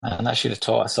 And that should have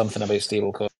taught us something about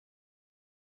stablecoin.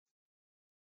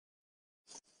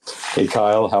 Hey,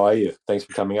 Kyle, how are you? Thanks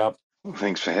for coming up. Well,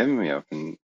 thanks for having me up,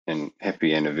 and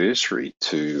happy anniversary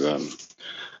to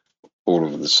all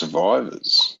of the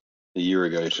survivors. A year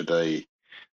ago today,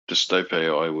 Dystope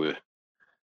AI were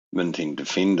minting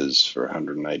Defenders for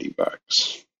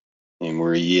 $180, and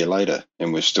we're a year later,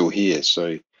 and we're still here.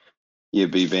 So, yeah,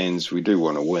 B-Bands, we do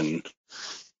want to win,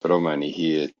 but I'm only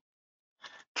here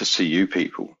to see you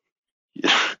people.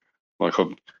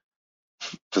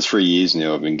 For 3 years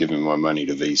now, I've been giving my money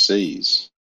to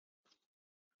VCs,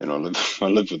 and I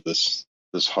live with this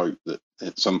hope that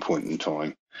at some point in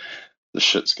time the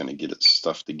shit's going to get its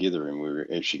stuff together and we're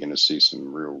actually going to see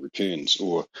some real returns,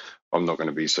 or I'm not going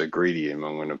to be so greedy and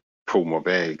I'm going to pull my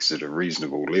bags at a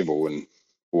reasonable level and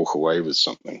walk away with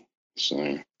something.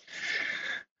 So,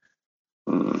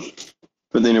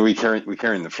 but then we're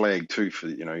carrying the flag too for,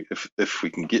 if we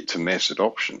can get to mass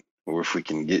adoption, or if we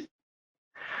can get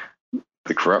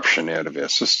the corruption out of our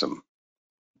system.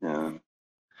 I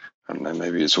don't know,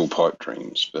 maybe it's all pipe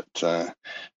dreams, but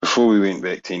before we went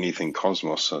back to anything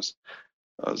cosmos,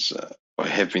 I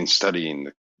have been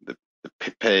studying the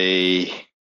Pepe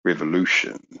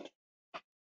revolution,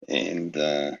 and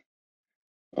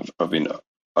I've been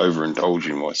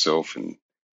overindulging myself in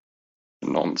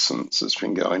the nonsense that's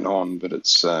been going on, but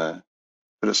it's like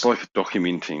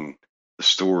documenting the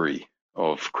story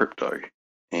of crypto,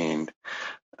 and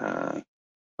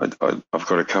I've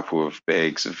got a couple of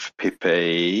bags of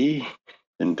Pepe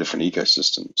in different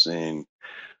ecosystems, and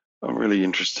I'm really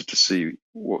interested to see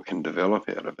what can develop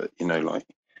out of it. Like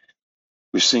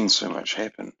we've seen so much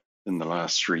happen in the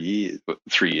last 3 years, but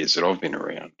 3 years that I've been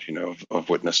around. I've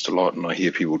witnessed a lot, and I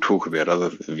hear people talk about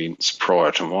other events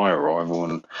prior to my arrival,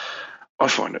 and I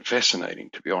find it fascinating,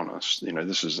 to be honest.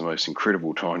 This is the most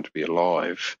incredible time to be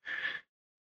alive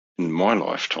in my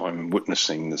lifetime,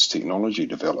 witnessing this technology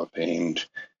develop and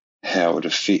how it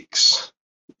affects,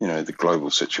 the global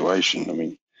situation. I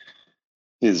mean,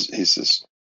 here's this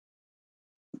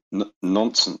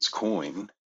nonsense coin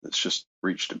that's just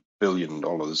reached $1 billion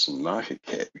in market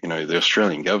cap. The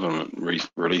Australian government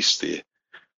released their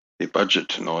budget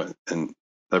tonight, and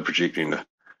they're projecting a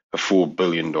 $4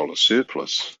 billion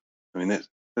surplus. I mean,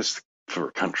 that's for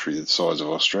a country the size of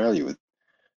Australia with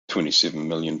 27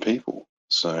 million people.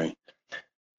 So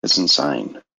it's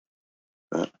insane.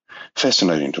 But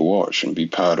fascinating to watch and be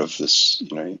part of this,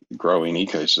 growing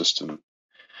ecosystem,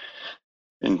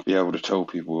 and be able to tell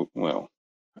people, well,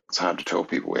 it's hard to tell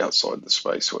people outside the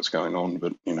space what's going on,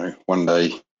 but, one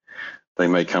day they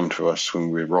may come to us when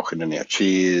we're rocking in our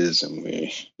chairs and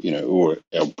we're, or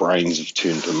our brains have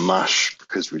turned to mush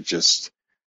because we're just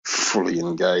fully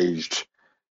engaged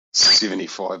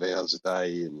 75 hours a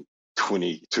day and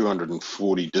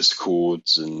 240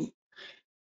 discords and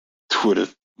Twitter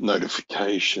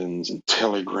notifications and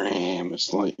Telegram.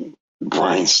 It's like the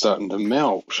brain's starting to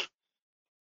melt,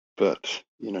 but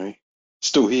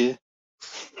still here.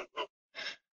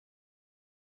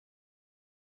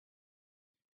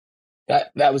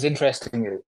 That was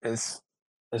interesting. As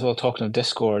well, talking of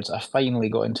discords, I finally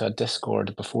got into a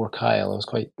discord before Kyle. I was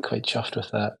quite chuffed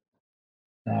with that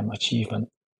achievement.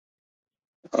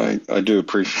 I do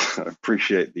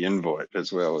appreciate the invite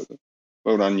as well.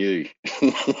 Well done, you.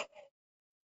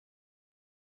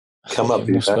 Come up,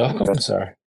 You're most welcome,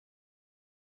 sir.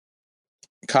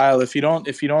 Kyle, if you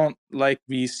don't like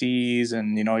VCs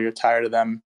and you're tired of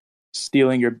them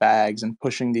stealing your bags and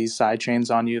pushing these side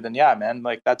chains on you, then yeah, man,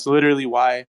 like that's literally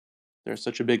why there's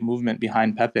such a big movement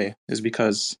behind Pepe, is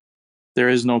because there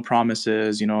is no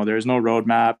promises, there's no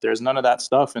roadmap, there's none of that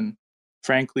stuff, and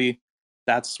frankly,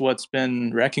 that's what's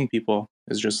been wrecking people.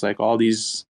 Is just like all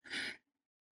this,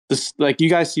 like you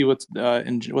guys see what's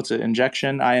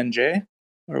injection INJ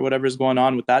or whatever's going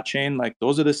on with that chain. Like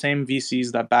those are the same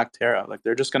VCs that back Terra. Like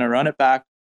they're just gonna run it back.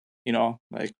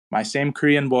 Like my same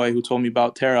Korean boy who told me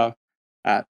about Terra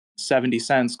at 70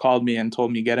 cents called me and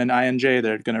told me get an INJ.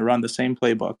 They're gonna run the same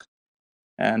playbook,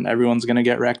 and everyone's gonna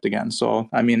get wrecked again. So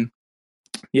I mean,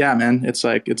 yeah, man, it's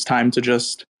like it's time to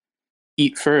just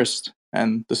eat first.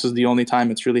 And this is the only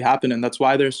time it's really happened. And that's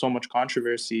why there's so much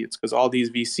controversy. It's because all these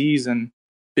VCs and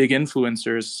big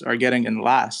influencers are getting in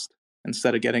last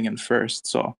instead of getting in first.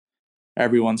 So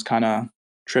everyone's kind of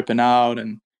tripping out.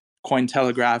 And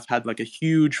Cointelegraph had like a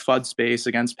huge FUD space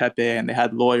against Pepe, and they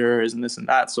had lawyers and this and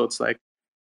that. So it's like,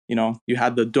 you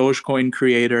had the Dogecoin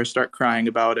creator start crying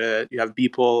about it. You have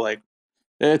people like,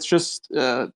 it's just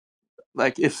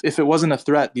like if it wasn't a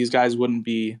threat, these guys wouldn't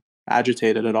be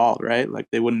agitated at all, right? Like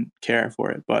they wouldn't care for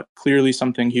it. But clearly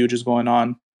something huge is going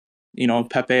on.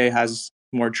 Pepe has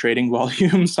more trading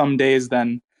volume some days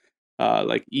than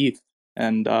like ETH,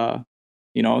 and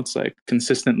it's like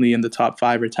consistently in the top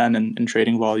 5 or 10 in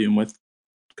trading volume with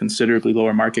considerably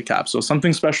lower market cap. So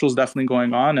something special is definitely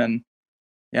going on, and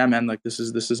yeah, man, like this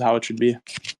is how it should be.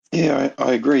 Yeah,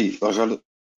 I agree. Like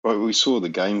we saw the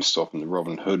GameStop and the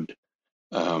Robinhood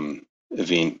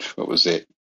event. What was that?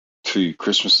 2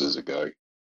 Christmases ago,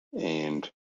 and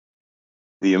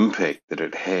the impact that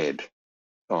it had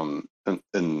on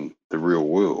in the real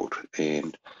world.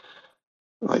 And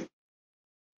like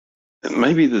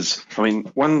maybe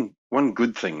one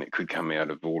good thing that could come out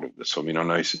of all of this. I mean, I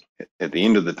know at the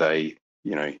end of the day,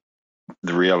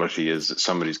 the reality is that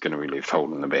somebody's going to be left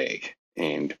holding the bag,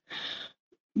 And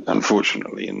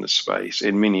unfortunately, in this space,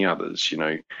 and many others,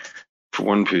 for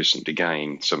one person to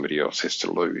gain, somebody else has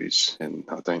to lose. And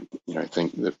I don't,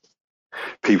 think that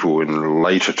people in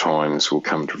later times will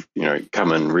come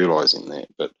in realizing that.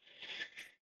 But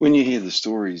when you hear the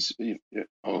stories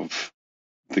of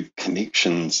the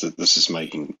connections that this is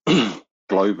making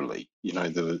globally,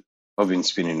 I've been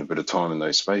spending a bit of time in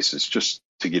those spaces just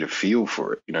to get a feel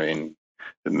for it, and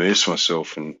immerse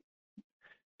myself in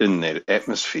that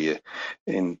atmosphere.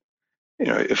 And,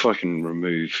 if I can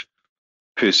remove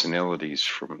personalities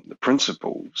from the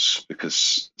principles,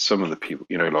 because some of the people,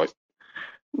 like,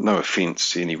 no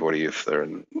offense to anybody if they're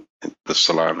in the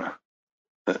Solana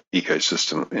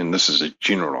ecosystem, and this is a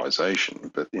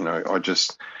generalization, but,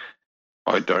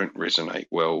 I don't resonate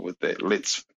well with that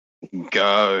let's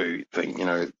go thing.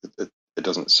 It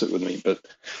doesn't sit with me. But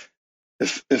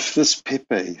if this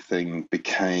Pepe thing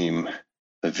became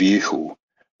a vehicle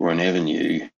or an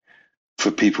avenue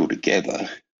for people to gather,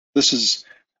 this is.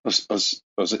 I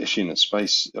was actually in a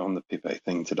space on the Pepe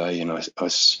thing today, and I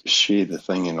shared the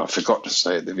thing, and I forgot to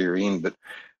say at the very end, but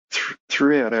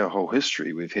throughout our whole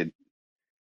history, we've had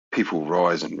people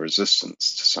rise in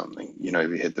resistance to something.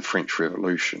 We had the French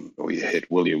Revolution, or you had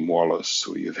William Wallace,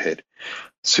 or you've had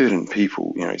certain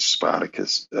people,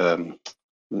 Spartacus,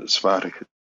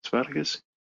 Spartacus?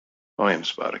 I am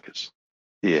Spartacus.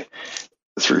 Yeah.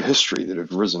 Through history that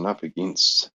have risen up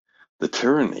against the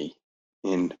tyranny,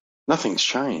 and nothing's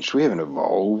changed. We haven't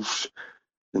evolved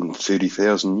in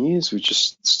 30,000 years. We're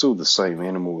just still the same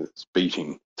animal that's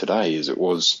beating today as it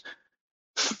was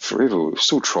forever. We're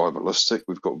still tribalistic.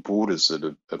 We've got borders that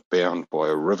are bound by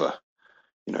a river.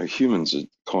 Humans are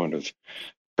kind of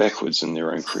backwards in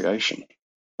their own creation.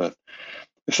 But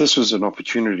if this was an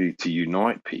opportunity to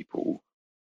unite people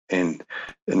and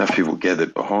enough people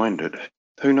gathered behind it,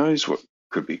 who knows what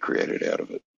could be created out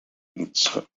of it?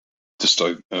 It's just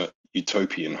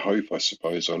utopian hope, I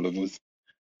suppose, I live with.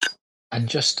 And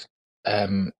just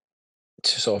to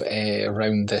sort of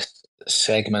around this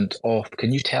segment off,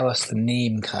 can you tell us the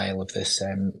name, Kyle, of this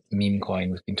meme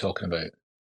coin we've been talking about?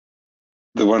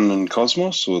 The one in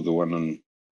Cosmos or the one in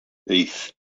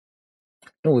ETH?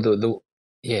 No, the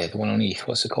one on ETH.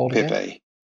 What's it called Pepe. again?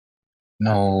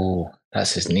 No,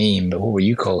 that's his name, but what were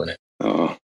you calling it?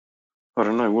 Oh, I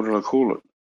don't know. What did I call it?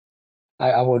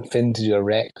 I want Finn to do a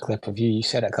rec clip of you. You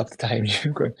said it a couple of times.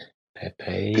 You were going,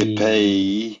 Pepe.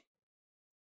 Pepe.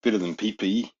 Better than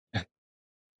PP.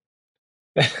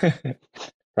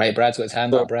 Right, Brad's got his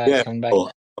hand up. Brad, coming back.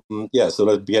 So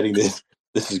let's be getting this.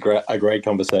 This is a great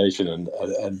conversation,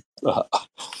 and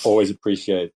always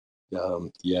appreciate,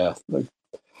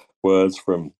 words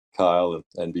from Kyle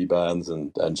and B-Bands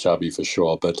and Chubby for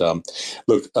sure. But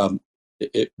look,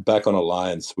 back on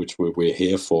Alliance, which we're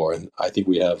here for, and I think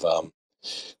we have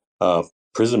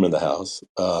Prism in the house,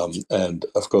 and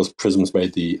of course Prism's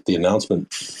made the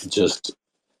announcement just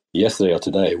yesterday or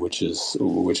today, which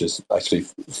is actually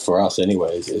for us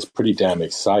anyways, is pretty damn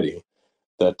exciting.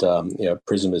 That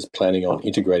Prism is planning on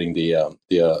integrating the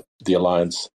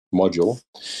Alliance module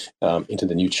into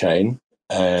the new chain,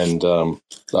 and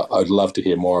I'd love to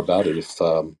hear more about it. If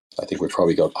I think we've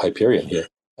probably got Hyperion here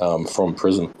from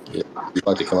Prism. You'd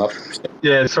like to come up?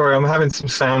 Yeah, sorry, I'm having some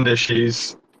sound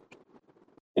issues.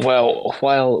 Well,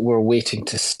 while we're waiting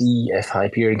to see if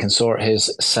Hyperion can sort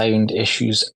his sound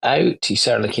issues out, he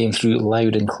certainly came through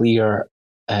loud and clear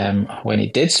when he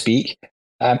did speak.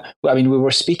 We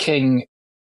were speaking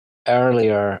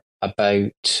earlier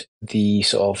about the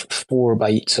sort of 4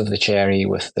 bites of the cherry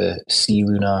with the C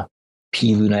Luna,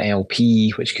 P Luna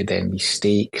LP, which could then be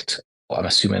staked, I'm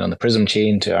assuming, on the Prism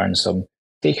chain to earn some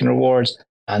staking rewards,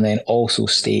 and then also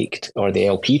staked, or the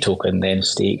LP token then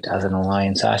staked as an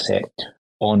Alliance asset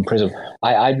on Prism.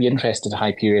 I'd be interested in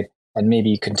Hyperion, and maybe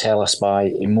you can tell us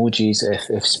by emojis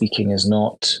if speaking is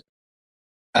not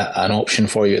an option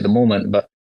for you at the moment, but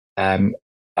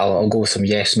I'll go with some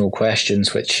yes/no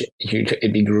questions, which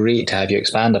it'd be great to have you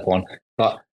expand upon.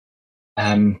 But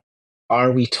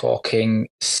are we talking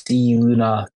C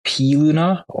Luna, P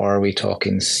Luna, or are we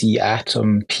talking C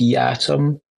Atom, P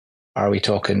Atom? Are we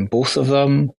talking both of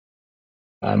them?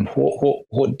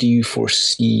 What do you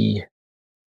foresee?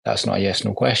 That's not a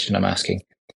yes/no question. I'm asking.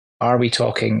 Are we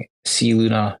talking C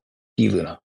Luna, P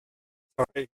Luna?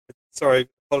 Sorry.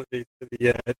 Apologies for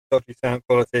the dodgy sound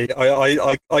quality.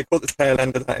 I caught the tail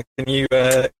end of that. Could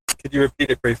you repeat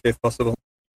it briefly if possible?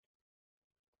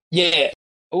 Yeah.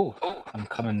 Oh, I'm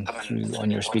coming through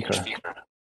on your speaker.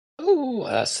 Oh,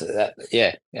 that's that.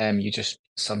 Yeah. You just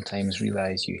sometimes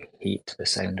realize you hate the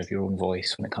sound of your own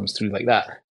voice when it comes through like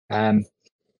that.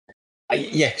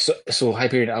 Yeah, so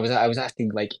Hyperion, I was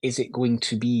asking, like, is it going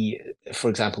to be, for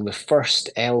example, the first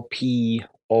LP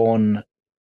on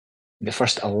the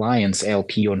first Alliance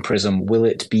LP on Prism, will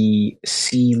it be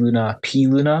C Luna, P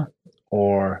Luna,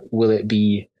 or will it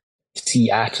be C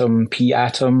Atom, P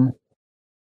Atom?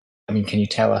 I mean, can you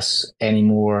tell us any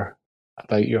more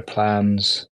about your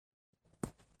plans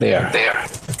there?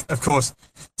 Of course.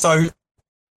 So,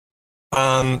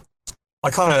 I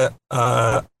kind of,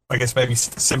 I guess maybe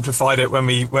simplified it when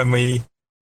we,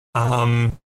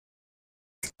 I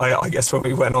guess when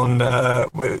we went on,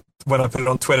 when I put it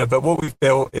on Twitter. But what we've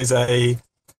built is a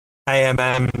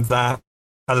AMM that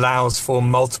allows for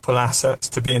multiple assets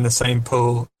to be in the same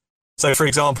pool. So, for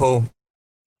example,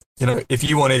 if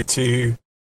you wanted to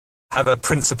have a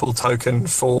principal token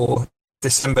for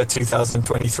December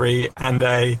 2023 and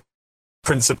a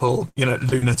principal,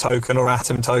 Luna token or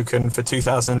Atom token for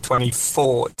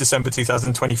 2024, December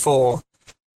 2024,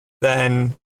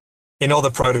 then in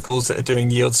other protocols that are doing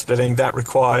yield splitting, that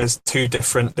requires two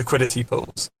different liquidity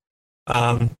pools.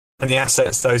 And the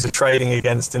assets those are trading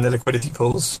against in the liquidity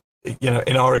pools,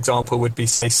 in our example would be,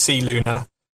 say, C Luna.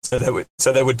 So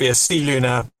there would be a C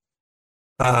Luna,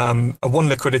 a one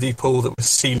liquidity pool that was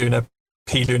C Luna,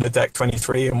 P Luna Deck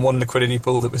 23, and one liquidity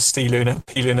pool that was C Luna,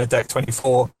 P Luna Deck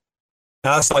 24.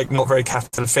 Now that's not very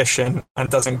capital efficient and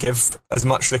doesn't give as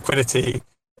much liquidity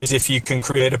as if you can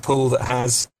create a pool that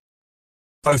has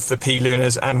both the P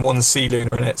Lunas and one C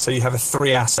Luna in it. So you have a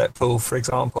 3-asset pool, for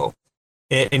example.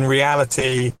 In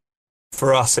reality,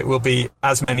 for us, it will be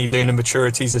as many Luna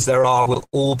maturities as there are will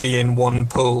all be in one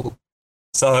pool.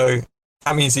 So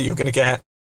that means that you're going to get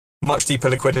much deeper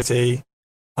liquidity.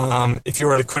 If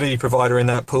you're a liquidity provider in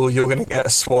that pool, you're going to get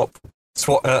a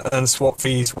earn swap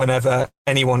fees whenever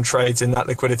anyone trades in that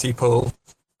liquidity pool,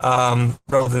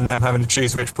 rather than them having to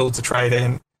choose which pool to trade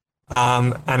in.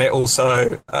 And it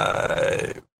also,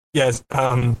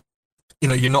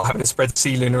 you're not having to spread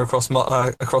C Luna across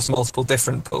multiple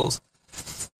different pools.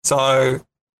 So,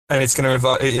 and it's going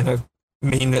to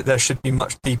mean that there should be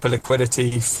much deeper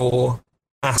liquidity for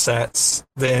assets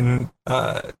than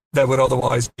there would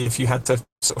otherwise be if you had to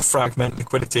sort of fragment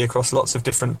liquidity across lots of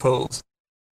different pools.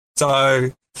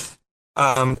 So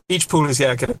each pool is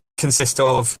going to consist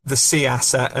of the C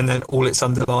asset and then all its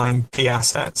underlying P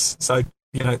assets. So,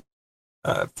 for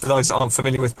those that aren't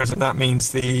familiar with Prism, that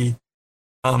means the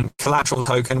collateral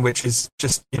token, which is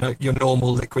just your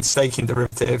normal liquid staking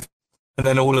derivative, and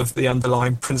then all of the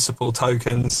underlying principal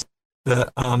tokens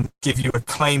that give you a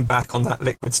claim back on that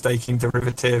liquid staking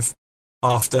derivative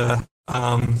after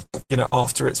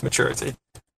after its maturity.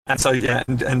 And so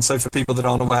and so for people that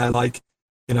aren't aware,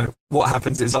 what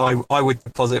happens is I would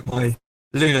deposit my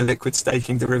Luna liquid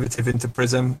staking derivative into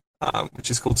Prism,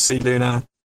 which is called C Luna,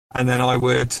 and then I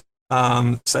would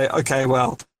say, okay,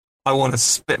 well, I want to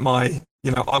split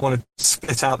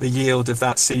out the yield of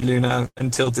that C Luna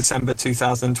until December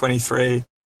 2023.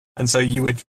 And so you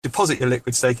would deposit your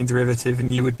liquid staking derivative and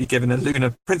you would be given a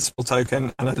Luna principal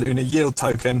token and a Luna yield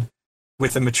token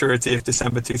with the maturity of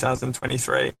December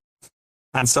 2023.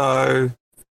 And so,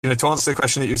 to answer the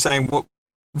question that you're saying, what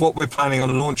we're planning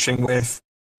on launching with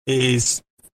is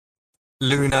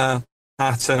Luna,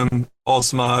 Atom,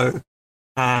 Osmo,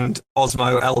 and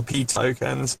Osmo LP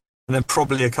tokens, and then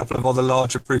probably a couple of other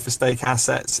larger proof of stake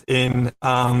assets in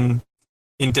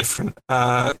different,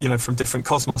 from different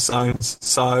Cosmos zones.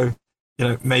 So,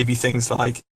 maybe things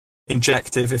like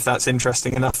Injective, if that's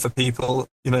interesting enough for people.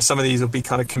 Some of these will be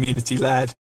kind of community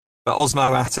led, but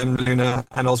Osmo Atom, Luna,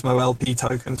 and Osmo LP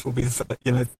tokens will be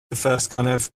the first kind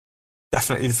of,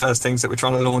 definitely the first things that we're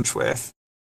trying to launch with.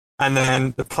 And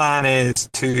then the plan is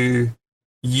to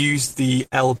use the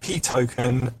LP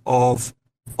token of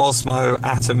Osmo,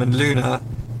 Atom, and Luna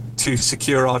to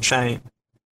secure our chain.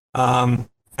 And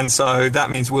so that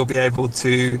means we'll be able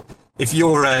to, if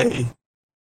you're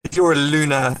a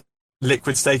Luna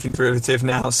liquid staking derivative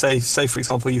now, say for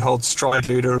example you hold Stride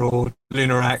Luna or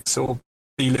Lunar X or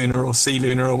B Luna or C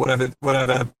Luna or whatever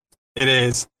it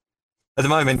is. At the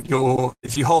moment,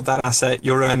 if you hold that asset,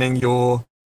 you're earning the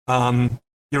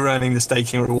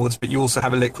staking rewards, but you also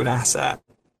have a liquid asset.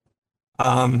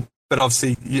 But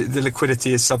obviously, the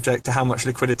liquidity is subject to how much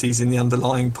liquidity is in the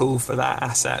underlying pool for that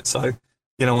asset. So,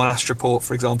 on Astroport,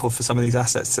 for example, for some of these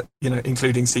assets,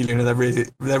 including C Luna, there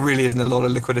really isn't a lot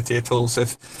of liquidity at all. So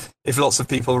if lots of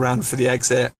people ran for the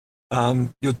exit,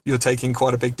 you're taking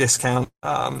quite a big discount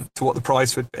to what the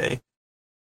price would be.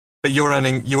 But you're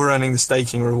earning the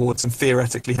staking rewards and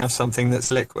theoretically have something that's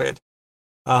liquid.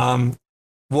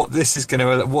 What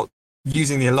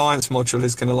using the Alliance module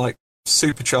is going to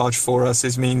supercharge for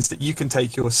us means that you can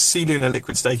take your C Luna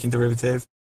liquid staking derivative,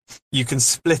 you can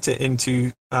split it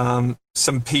into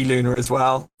some P Lunar as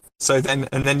well. So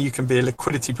then you can be a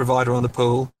liquidity provider on the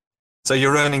pool. So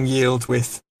you're earning yield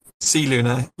with C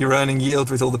Lunar, you're earning yield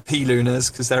with all the P Lunars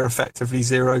because they're effectively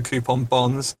zero coupon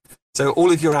bonds. So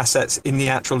all of your assets in the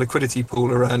actual liquidity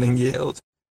pool are earning yield.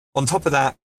 On top of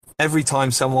that, every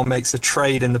time someone makes a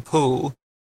trade in the pool,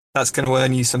 that's going to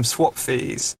earn you some swap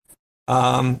fees.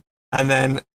 And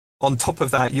then on top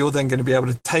of that, you're then going to be able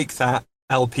to take that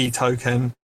LP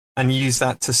token and use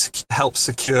that to help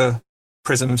secure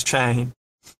Prism's chain.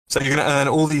 So you're going to earn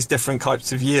all these different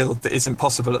types of yield that isn't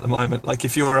possible at the moment. Like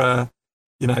if you're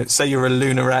say you're a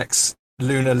LunarX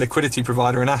Lunar liquidity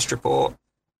provider in Astroport,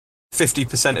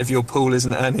 50% of your pool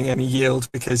isn't earning any yield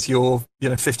because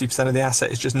 50% of the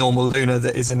asset is just normal Lunar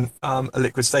that isn't a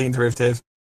liquid staking derivative.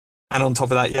 And on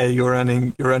top of that, you're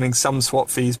earning some swap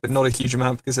fees, but not a huge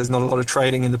amount because there's not a lot of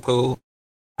trading in the pool.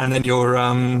 And then you're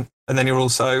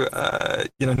also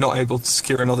not able to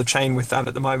secure another chain with that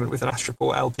at the moment with an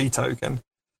Astroport LP token.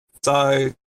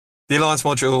 So the Alliance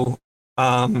module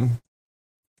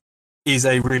is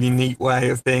a really neat way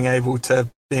of being able to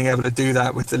do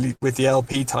that with the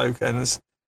LP tokens,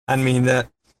 and mean that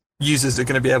users are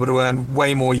going to be able to earn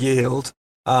way more yield,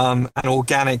 and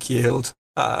organic yield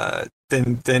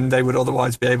than they would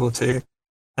otherwise be able to.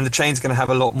 And the chain's going to have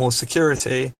a lot more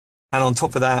security. And on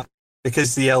top of that,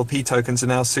 because the LP tokens are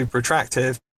now super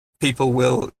attractive, people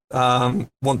will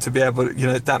want to be able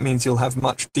to, that means you'll have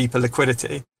much deeper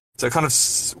liquidity. So kind of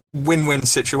win-win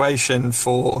situation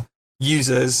for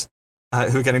users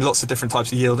who are getting lots of different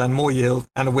types of yield and more yield,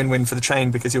 and a win-win for the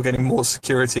chain because you're getting more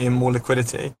security and more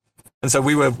liquidity. And so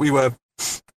we were going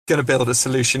to build a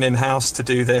solution in-house to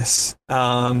do this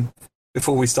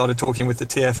before we started talking with the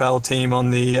TFL team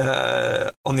on the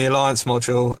Alliance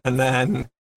module. And then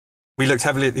we looked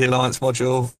heavily at the Alliance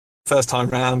module first time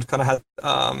round, kind of had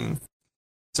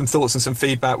some thoughts and some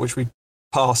feedback which we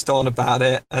passed on about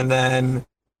it, and then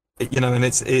and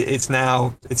it's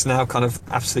now kind of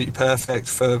absolutely perfect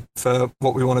for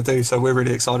what we want to do. So we're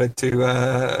really excited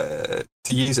to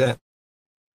use it.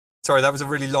 Sorry, that was a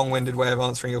really long-winded way of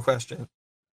answering your question.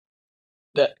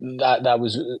 That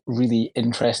was really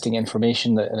interesting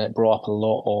information, and it brought up a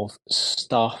lot of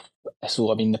stuff.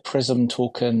 So, I mean, the Prism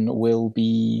token will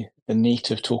be the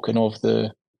native token of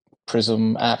the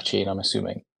Prism app chain, I'm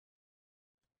assuming.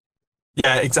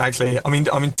 Yeah, exactly. I mean,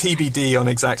 TBD on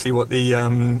exactly what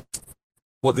the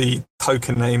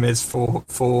token name is for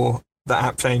the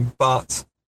app chain, but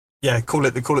yeah, call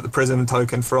it the Prism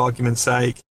token for argument's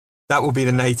sake. That will be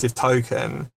the native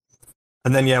token.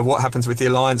 And then, what happens with the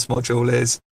Alliance module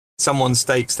is someone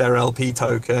stakes their LP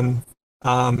token,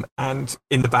 and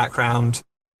in the background,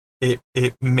 it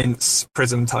mints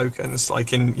Prism tokens. Like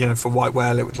for White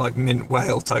Whale, it would like mint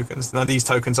whale tokens. Now, these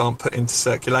tokens aren't put into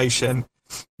circulation.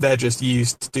 They're just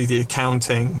used to do the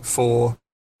accounting for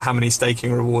how many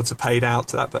staking rewards are paid out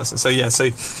to that person. So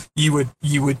you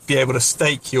would be able to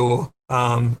stake your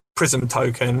Prism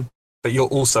token, but you're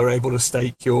also able to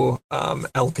stake your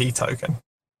LP token.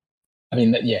 I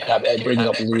mean, it brings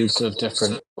up loads of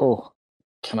different. Oh,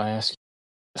 can I ask?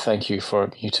 Thank you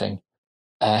for muting.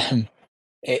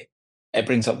 It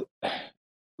brings up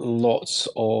lots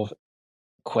of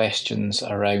questions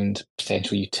around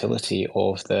potential utility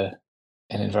of the,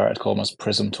 in inverted commas,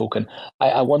 Prism token.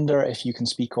 I wonder if you can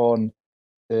speak on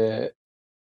the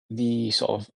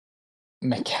sort of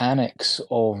mechanics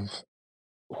of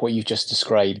what you've just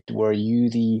described. Were you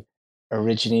the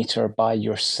originator by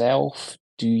yourself?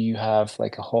 Do you have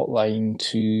like a hotline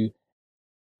to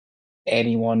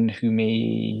anyone who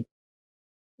may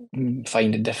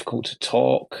find it difficult to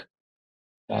talk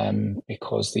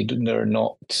because they're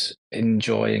not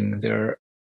enjoying their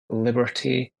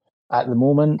liberty at the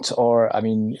moment? Or, I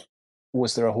mean,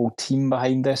 was there a whole team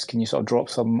behind this? Can you sort of drop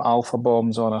some alpha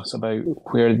bombs on us about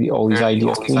where all these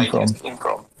ideas came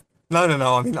from? No.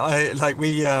 I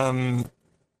mean,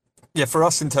 for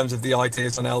us in terms of the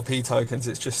ideas on LP tokens,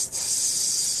 it's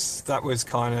just that was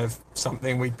kind of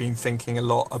something we'd been thinking a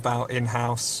lot about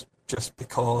in-house, just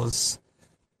because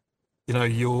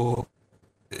you're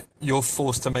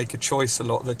forced to make a choice a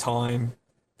lot of the time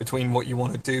between what you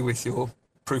want to do with your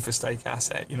proof of stake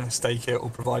asset, stake it or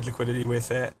provide liquidity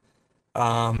with it,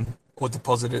 or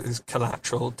deposit it as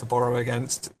collateral to borrow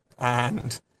against.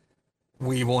 And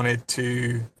we wanted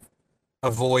to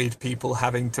avoid people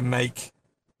having to make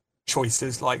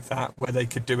choices like that where they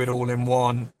could do it all in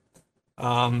one.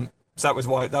 So that was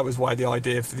why the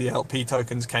idea for the LP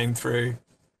tokens came through.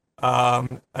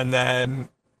 And then,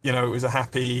 it was a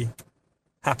happy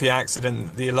accident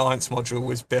that the Alliance module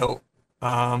was built.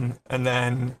 And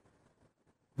then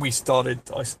I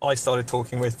started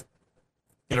talking with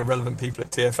relevant people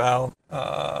at TFL,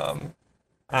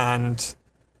 and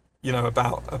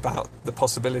about the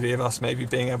possibility of us maybe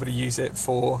being able to use it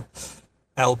for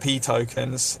LP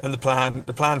tokens. And the plan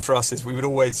for us is we would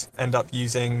always end up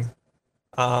using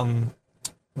our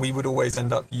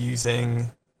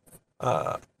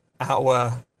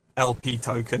LP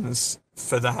tokens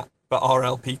for that, but our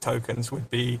LP tokens would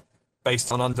be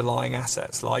based on underlying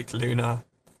assets like Luna.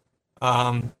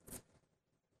 And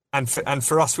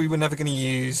for us, we were never going to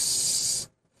use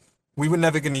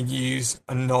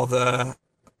another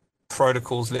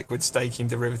protocol's liquid staking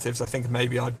derivatives. I think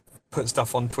maybe I'd put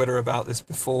stuff on Twitter about this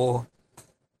before,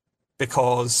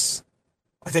 because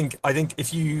I think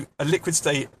if a liquid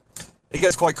state, it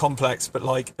gets quite complex, but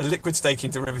like a liquid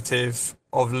staking derivative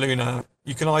of Luna,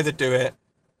 you can either do it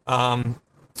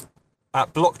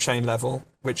at blockchain level,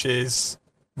 which is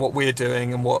what we're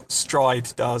doing and what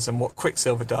Stride does and what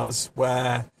Quicksilver does,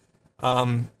 where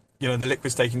the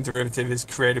liquid staking derivative is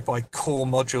created by core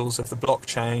modules of the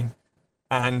blockchain,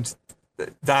 and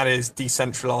that is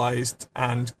decentralized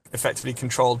and effectively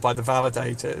controlled by the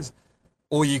validators.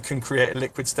 Or you can create a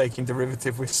liquid staking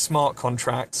derivative with smart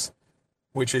contracts,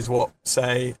 which is what,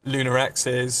 say, LunaX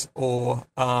is, or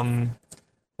BLuna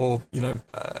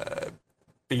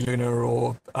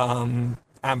or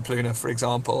AmpLuna, for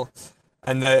example.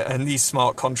 And these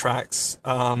smart contracts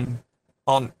aren't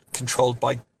controlled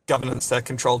by governance; they're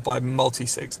controlled by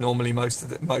multi-sigs normally most of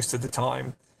the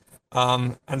time.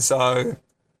 And so,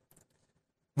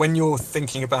 when you're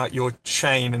thinking about your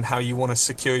chain and how you want to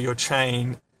secure your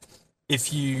chain,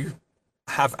 if you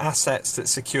have assets that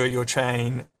secure your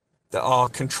chain that are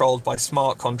controlled by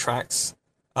smart contracts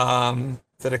that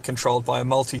are controlled by a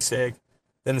multi-sig,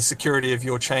 then the security of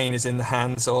your chain is in the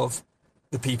hands of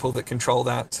the people that control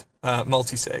that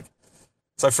multi-sig.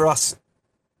 So for us,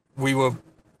 we're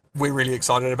really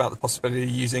excited about the possibility of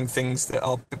using things that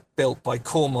are built by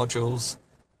core modules,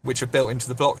 which are built into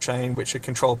the blockchain, which are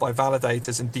controlled by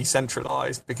validators and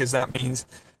decentralized, because that means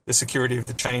the security of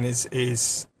the chain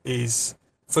is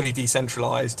fully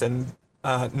decentralized and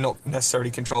not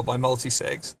necessarily controlled by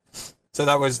multi-sigs. So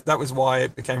that was why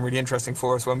it became really interesting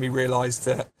for us when we realized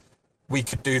that we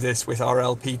could do this with our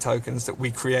LP tokens that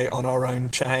we create on our own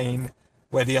chain,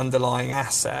 where the underlying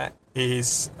asset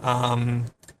is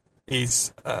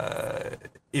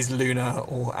Luna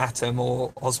or Atom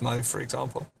or Osmo, for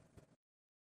example.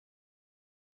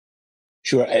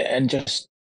 Sure, and just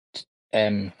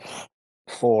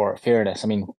for fairness, I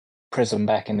mean, Prism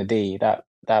back in the day, that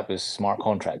was smart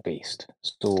contract based.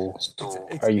 So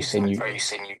are you saying you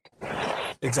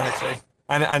exactly?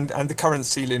 And the current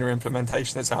C-Luna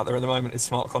implementation that's out there at the moment is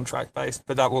smart contract based,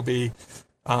 but that will be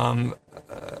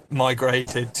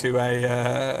migrated to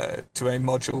a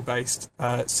module based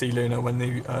C-Luna when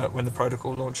the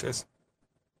protocol launches.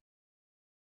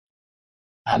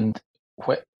 And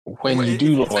when you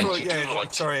do launch,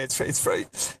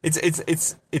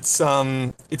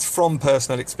 it's from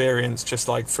personal experience, just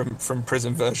like from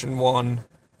Prism version 1,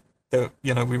 that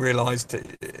we realized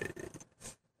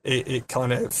it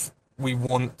kind of, we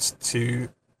want to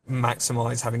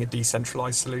maximize having a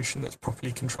decentralized solution that's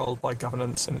properly controlled by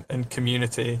governance and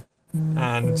community,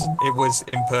 and it was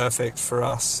imperfect for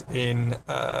us in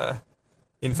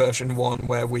version 1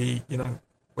 where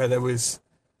there was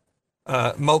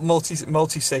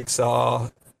multi-sigs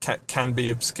can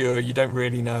be obscure. You don't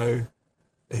really know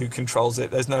who controls it.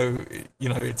 There's no,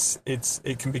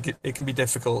 it can be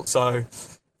difficult. So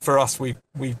for us, we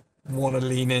want to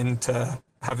lean into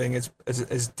having as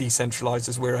decentralized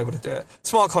as we're able to do it.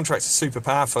 Smart contracts are super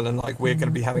powerful, and like we're going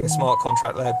to be having a smart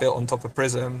contract layer built on top of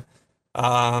Prism.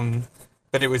 But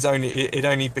it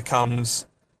only becomes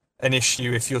an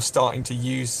issue if you're starting to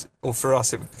use, or for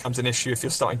us, it becomes an issue if you're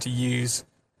starting to use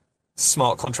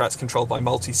smart contracts controlled by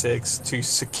multi-sigs to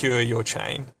secure your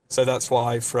chain. So that's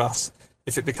why for us,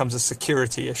 if it becomes a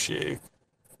security issue,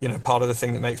 part of the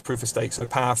thing that makes proof of stake so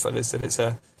powerful is that it's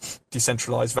a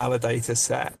decentralized validator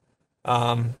set.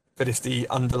 But if the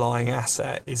underlying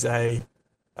asset is a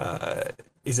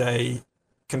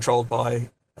controlled by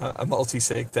a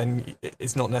multi-sig, then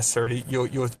it's not necessarily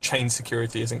your chain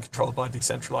security isn't controlled by a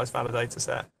decentralized validator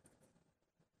set.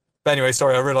 But anyway,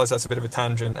 sorry, I realize that's a bit of a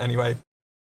tangent. Anyway,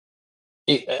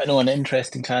 I know, an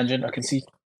interesting tangent. I can see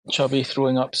Chubby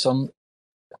throwing up some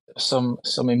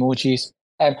emojis.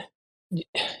 I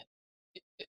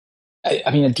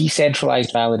mean, a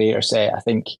decentralized validator set, I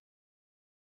think,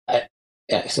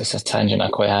 it's a tangent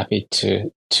I'm quite happy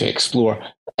to explore.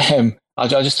 I'll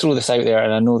just throw this out there,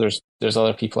 and I know there's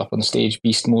other people up on the stage.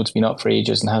 Beast Mode's been up for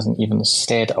ages and hasn't even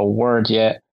said a word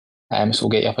yet. So we'll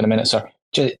get you up in a minute, sir.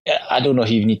 I don't know if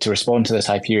you need to respond to this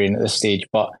Hyperion at this stage,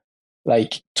 but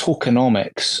like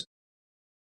tokenomics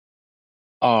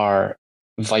are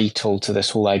vital to this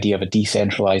whole idea of a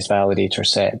decentralized validator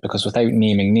set, because without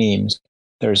naming names,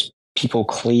 there's people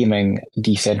claiming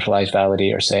decentralized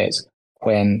validator sets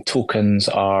when tokens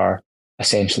are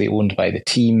essentially owned by the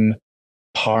team,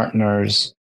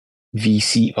 partners,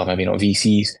 VC, well, maybe not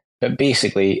VCs, but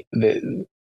basically the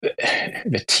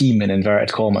team, in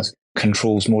inverted commas,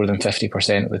 controls more than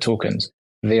 50% of the tokens.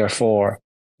 Therefore,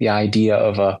 the idea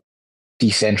of a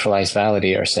decentralized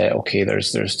validator set, okay,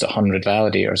 there's 100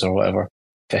 validators or whatever,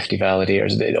 50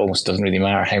 validators, it almost doesn't really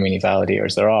matter how many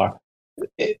validators there are.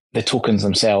 The tokens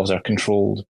themselves are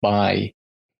controlled by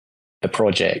the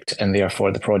project, and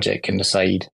therefore the project can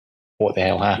decide what the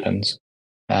hell happens.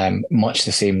 Much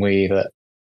the same way that,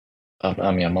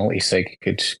 I mean, a multi-sig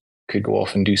could go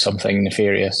off and do something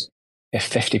nefarious. If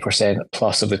 50%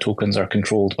 plus of the tokens are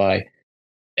controlled by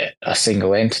a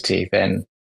single entity, then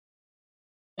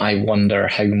I wonder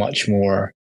how much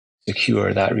more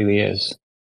secure that really is.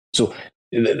 So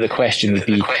the question would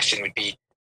be,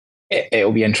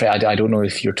 it'll be interesting. I don't know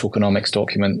if your tokenomics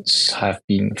documents have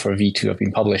been for V2 have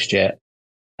been published yet,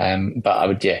 but I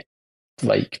would, yeah,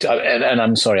 like, and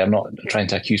I'm sorry, I'm not trying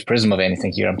to accuse Prism of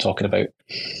anything here. I'm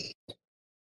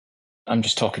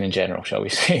just talking in general, shall we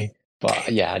say?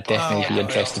 But yeah, I'd definitely be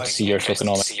interested to see your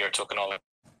tokenomics.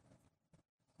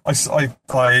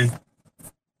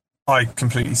 I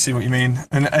completely see what you mean,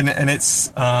 and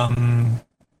it's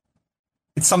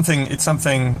something.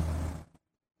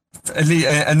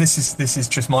 And this is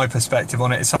just my perspective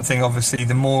on it. It's something. Obviously,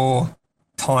 the more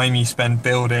time you spend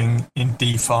building in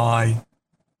DeFi,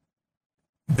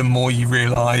 the more you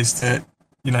realise that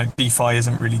DeFi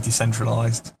isn't really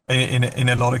decentralized in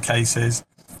a lot of cases.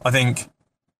 I think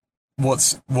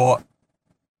what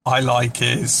I like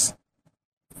is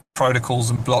protocols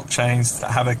and blockchains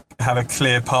that have a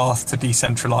clear path to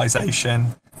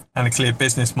decentralization and a clear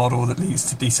business model that leads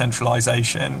to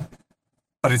decentralization.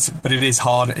 But it is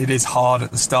hard. It is hard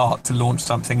at the start to launch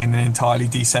something in an entirely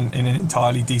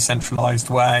decentralized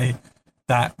way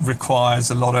that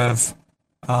requires a lot of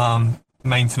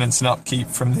maintenance and upkeep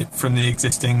from the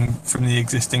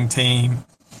existing team,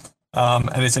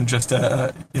 and isn't just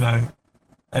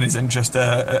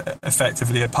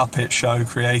effectively a puppet show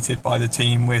created by the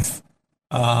team with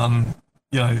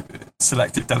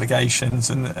selected delegations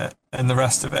and the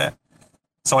rest of it.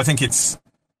 So I think it's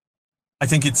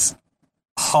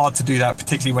hard to do that,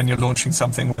 particularly when you're launching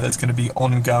something where there's going to be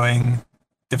ongoing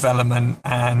development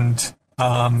and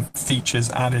features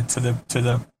added to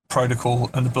the protocol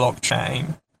and the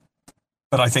blockchain.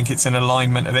 But I think it's an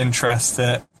alignment of interest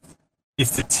that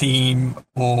if the team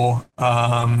or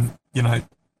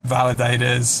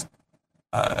validators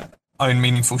own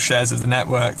meaningful shares of the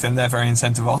network, then they're very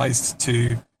incentivized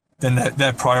to. Then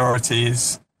their priority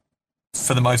is,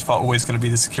 for the most part, always going to be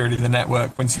the security of the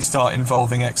network. Once you start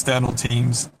involving external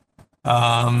teams,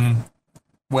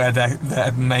 where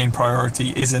their main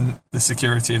priority isn't the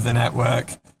security of the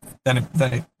network, then it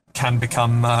can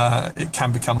become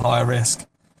higher risk.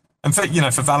 And for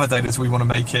validators, we want to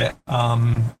make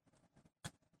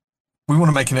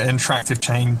it an attractive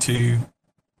chain to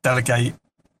delegate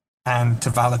and to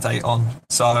validate on.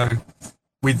 So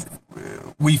we've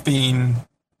been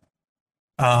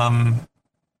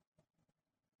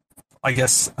I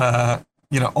guess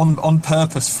on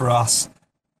purpose for us,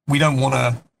 we don't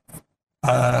want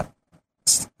to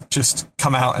just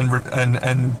come out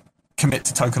and commit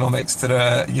to tokenomics that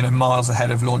are miles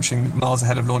ahead of launching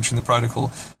the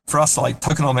protocol. For us, like,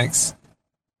 tokenomics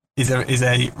is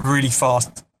a really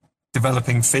fast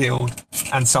developing field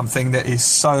and something that is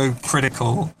so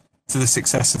critical to the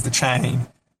success of the chain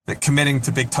that committing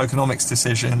to big tokenomics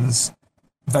decisions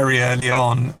very early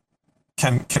on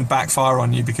can backfire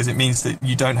on you, because it means that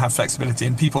you don't have flexibility,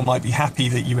 and people might be happy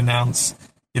that you announce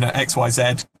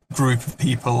XYZ group of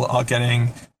people are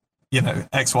getting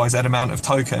XYZ amount of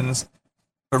tokens,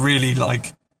 but really,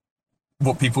 like,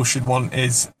 what people should want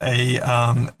is a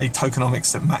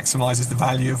tokenomics that maximizes the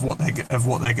value of what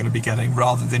they're going to be getting,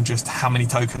 rather than just how many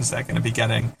tokens they're going to be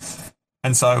getting.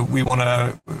 And so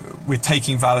we're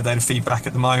taking validator feedback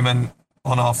at the moment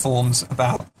on our forums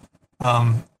about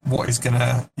what is going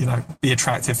to be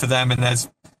attractive for them, and there's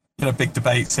big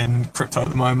debates in crypto at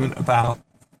the moment about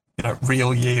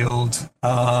real yield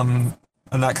and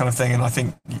that kind of thing. And I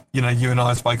think you and I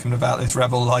have spoken about this,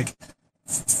 Rebel. Like,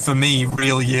 for me,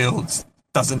 real yield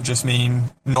doesn't just mean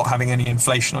not having any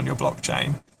inflation on your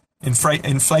blockchain.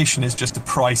 Inflation is just a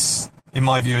price, in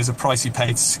my view, is a price you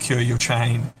pay to secure your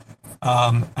chain.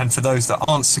 And for those that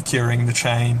aren't securing the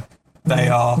chain, they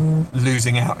are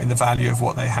losing out in the value of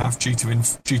what they have due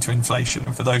to inflation.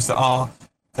 And for those that are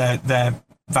their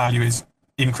value is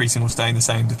increasing or staying the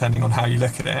same depending on how you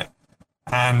look at it.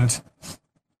 And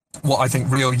what I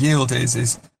think real yield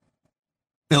is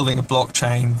building a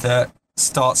blockchain that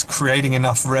starts creating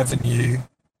enough revenue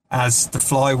as the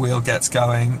flywheel gets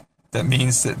going, that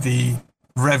means that the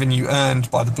revenue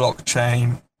earned by the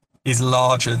blockchain is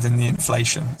larger than the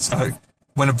inflation. So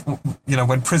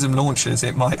when Prism launches,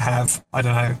 it might have, I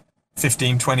don't know,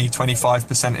 15, 20,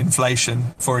 25%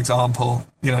 inflation, for example,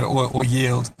 or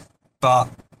yield. But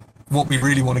what we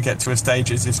really want to get to a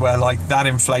stage is where like that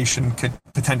inflation could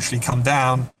potentially come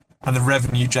down and the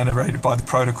revenue generated by the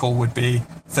protocol would be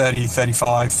 30,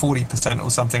 35, 40% or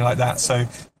something like that. So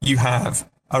you have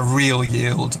a real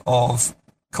yield of,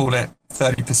 call it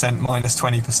 30% minus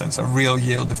 20%, so a real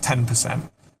yield of 10%.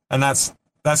 And that's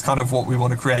kind of what we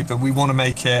want to create, but we want to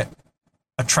make it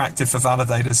attractive for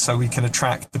validators so we can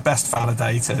attract the best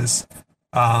validators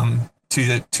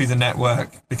to the network,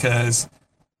 because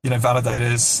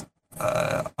validators,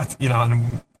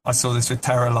 and I saw this with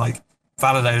Terra, like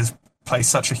validators play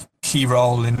such a key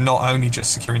role in not only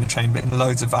just securing the chain, but in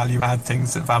loads of value add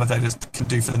things that validators can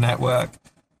do for the network,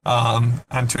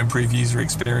 and to improve user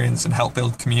experience and help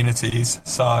build communities.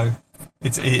 So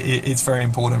it's very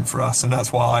important for us, and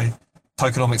that's why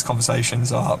tokenomics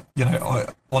conversations are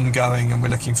ongoing, and we're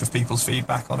looking for people's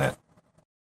feedback on it.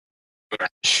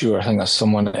 Sure, I think there's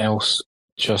someone else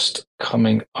just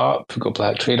coming up. We've got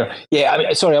Black Trader. Yeah, I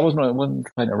mean, sorry, I wasn't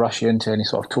trying to rush you into any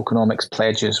sort of tokenomics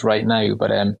pledges right now,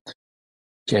 but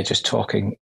just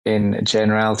talking in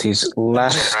generalities. I'm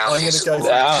going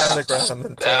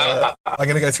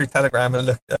to go through Telegram and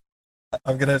look.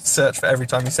 I'm going to search for every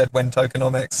time you said when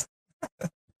tokenomics.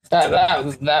 That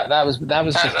was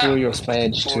before your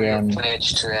pledge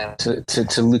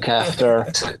to look after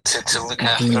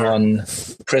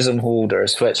D1 Prism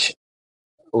holders, which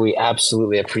we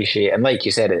absolutely appreciate. And like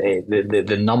you said,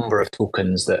 the number of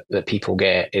tokens that people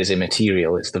get is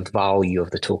immaterial. It's the value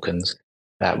of the tokens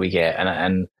that we get.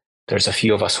 And there's a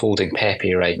few of us holding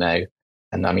Pepe right now.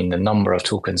 And I mean, the number of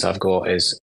tokens I've got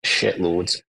is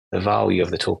shitloads. The value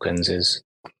of the tokens is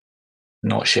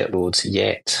not shitloads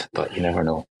yet, but you never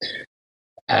know.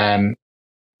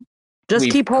 Just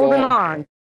keep holding on.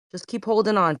 Just keep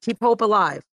holding on. Keep hope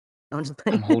alive. I'm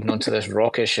holding on to this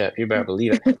rocket ship. You better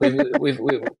believe it.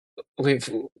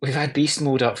 We've had beast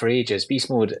mode up for ages. Beast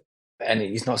mode, and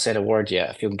he's not said a word yet.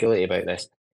 I feel guilty about this.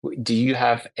 Do you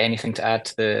have anything to add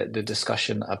to the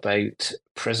discussion about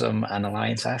Prism and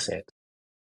Alliance Asset?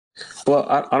 Well,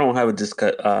 I don't have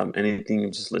anything.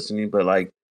 I'm just listening, but like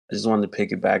I just wanted to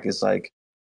pick it back. It's like,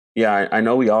 yeah, I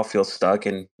know we all feel stuck,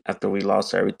 and after we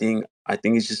lost everything, I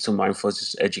think it's just too mindful. It's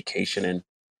just education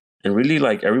and really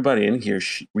like everybody in here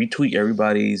retweet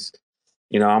everybody's.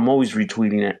 I'm always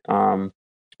retweeting it.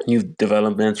 New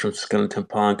developments from Skeleton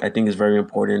Punk. I think is very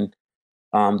important.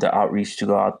 The outreach to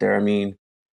go out there. I mean,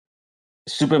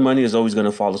 stupid money is always going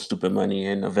to follow stupid money,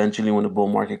 and eventually, when the bull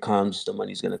market comes, the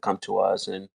money's going to come to us.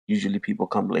 And usually, people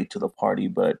come late to the party,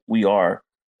 but we are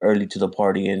early to the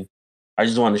party. And I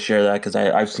just want to share that because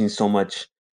I've seen so much,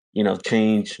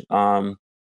 change.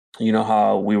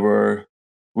 How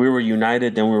we were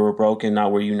united, then we were broken. Now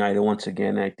we're united once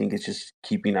again. And I think it's just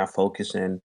keeping that focus,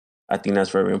 and I think that's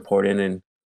very important. And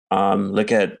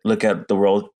look at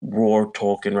the Roar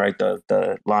token, right?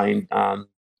 The line.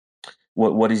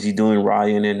 What is he doing,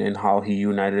 Ryan, and how he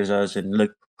united us? And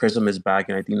look, Prism is back,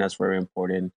 and I think that's very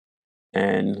important.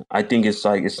 And I think it's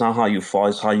like it's not how you fall,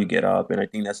 it's how you get up. And I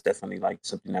think that's definitely like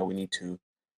something that we need to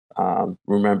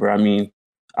remember. I mean,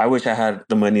 I wish I had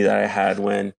the money that I had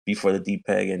before the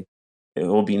DPEG, and it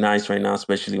will be nice right now,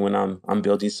 especially when I'm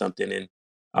building something. And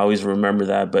I always remember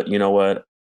that. But you know what?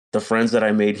 The friends that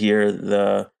I made here,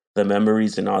 the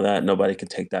memories and all that, nobody could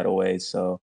take that away.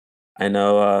 So I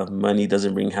know money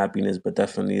doesn't bring happiness, but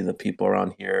definitely the people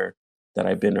around here that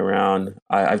I've been around.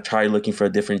 I've tried looking for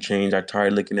a different change. I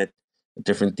tried looking at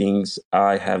different things.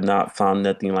 I have not found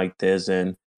nothing like this.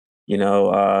 And,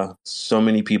 so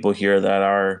many people here that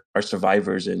are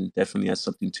survivors, and definitely has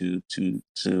something to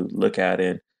look at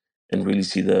and really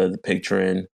see the picture.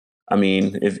 And I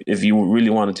mean, if you really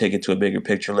want to take it to a bigger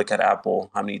picture, look at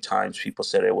Apple. How many times people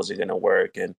said it wasn't going to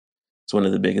work, and it's one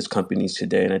of the biggest companies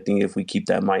today. And I think if we keep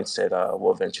that mindset,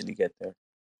 we'll eventually get there.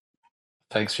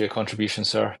 Thanks for your contribution,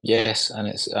 sir. Yes, and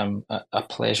it's a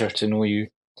pleasure to know you,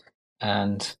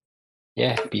 and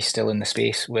be still in the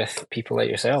space with people like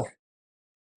yourself.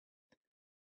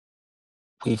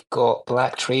 We've got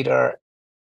Black Trader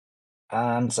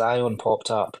and Zion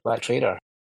popped up. Black Trader.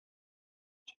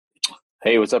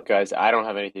 Hey, what's up, guys? I don't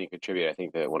have anything to contribute. I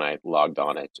think that when I logged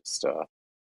on, it just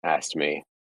asked me.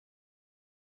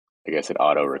 I guess it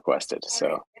auto requested.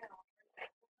 So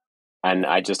And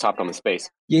I just hopped on the space.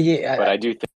 Yeah. But I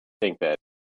do think that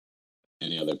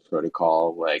any other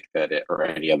protocol like that, or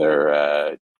any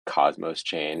other Cosmos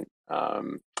chain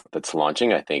that's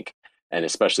launching, I think, and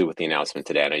especially with the announcement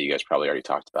today, I know you guys probably already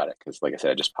talked about it because, like I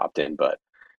said, I just popped in, but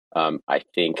I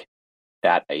think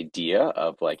that idea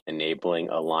of like enabling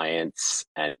alliance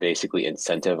and basically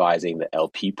incentivizing the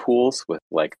LP pools with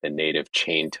like the native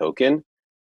chain token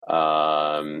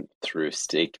through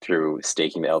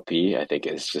staking the LP, I think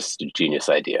is just a genius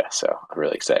idea. So I'm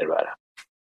really excited about it.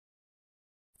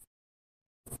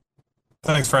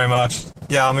 Thanks very much.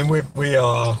 Yeah, I mean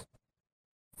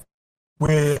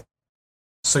we're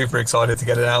super excited to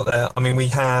get it out there. I mean, we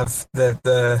have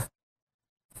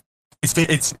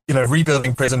it's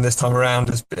rebuilding Prism this time around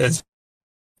has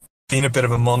been a bit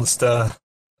of a monster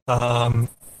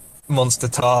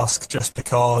task, just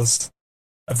because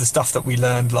of the stuff that we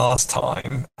learned last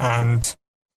time, and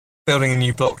building a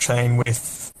new blockchain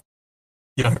with,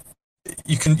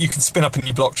 you can spin up a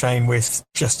new blockchain with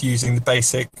just using the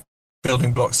basic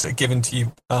building blocks that are given to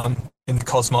you in the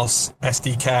Cosmos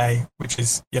SDK, which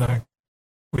is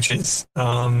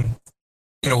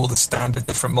all the standard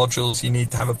different modules you need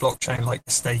to have a blockchain, like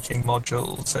the staking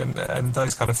modules and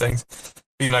those kind of things.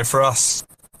 For us,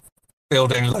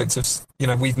 building loads of,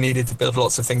 we've needed to build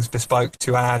lots of things bespoke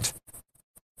to add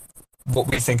what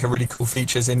we think are really cool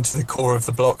features into the core of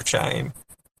the blockchain.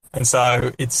 And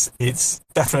so it's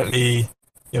definitely,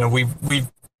 we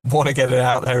want to get it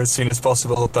out there as soon as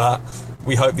possible, but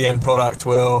we hope the end product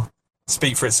will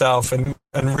speak for itself. And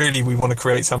really, we want to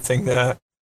create something that,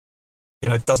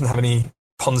 doesn't have any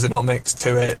Ponzinomics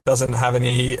to it, doesn't have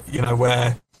any,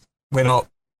 where we're not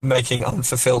making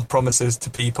unfulfilled promises to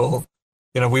people.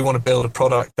 We want to build a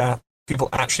product that people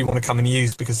actually want to come and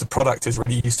use because the product is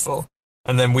really useful.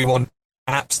 And then we want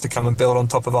apps to come and build on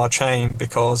top of our chain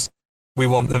because we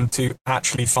want them to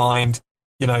actually find,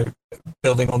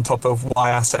 building on top of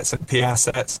Y assets and P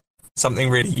assets,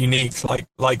 something really unique,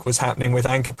 like was happening with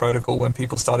Anchor Protocol when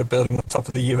people started building on top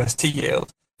of the UST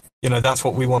yield. That's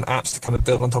what we want apps to come and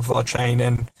build on top of our chain,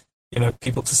 and,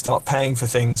 people to start paying for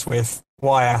things with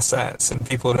Y assets, and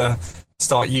people to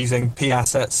start using P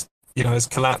assets, as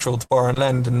collateral to borrow and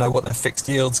lend and know what their fixed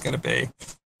yield's going to be.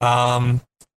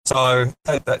 So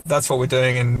that's what we're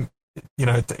doing, and,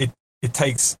 it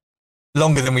takes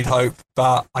longer than we'd hope,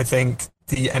 but I think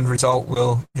the end result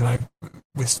will,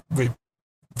 we're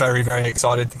very, very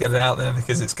excited to get it out there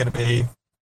because it's going to be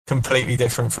completely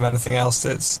different from anything else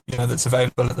that's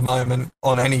available at the moment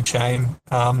on any chain,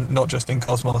 not just in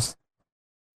Cosmos.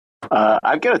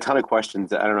 I've got a ton of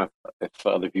questions. I don't know if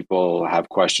other people have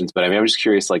questions, but I mean, I'm just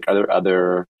curious, like, are there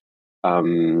other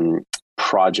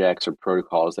projects or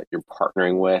protocols that you're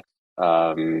partnering with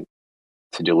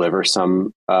to deliver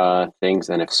some things?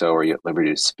 And if so, are you at liberty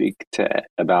to speak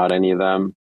about any of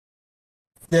them?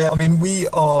 Yeah, I mean, we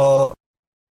are.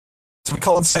 So we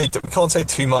can't say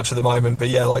too much at the moment, but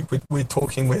yeah, like we're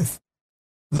talking with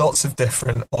lots of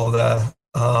different other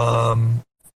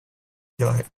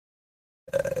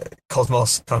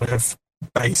Cosmos kind of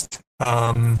based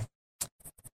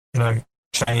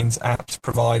chains, apps,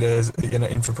 providers,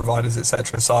 infra providers,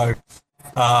 etc. So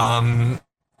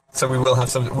we will have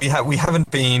some. We haven't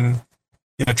been,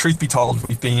 truth be told,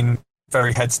 we've been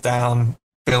very heads down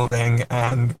building,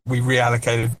 and we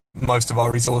reallocated most of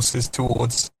our resources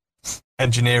towards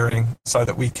engineering so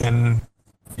that we can,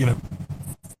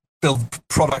 build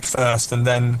product first, and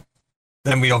then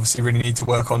we obviously really need to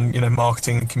work on,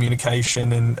 marketing and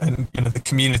communication and the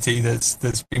community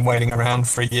that's been waiting around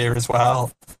for a year as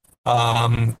well.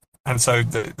 And so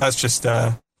that's just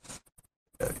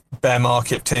bear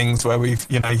market things where we've,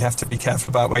 you have to be careful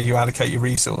about where you allocate your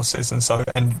resources. And so,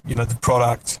 the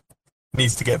product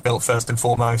needs to get built first and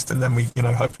foremost, and then we,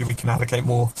 hopefully we can allocate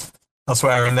more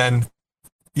elsewhere. And then,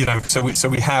 so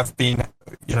we have been,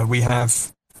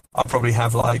 I'll probably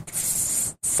have like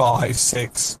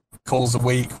 5-6 calls a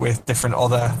week with different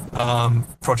other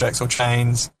projects or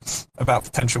chains about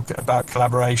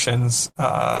collaborations.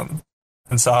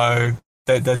 And so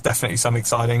there's definitely some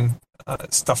exciting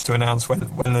stuff to announce when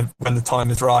the time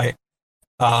is right.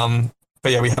 But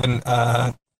yeah, we haven't,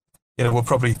 we'll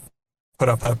probably put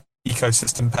up a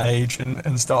ecosystem page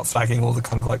and start flagging all the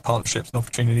kind of like partnerships and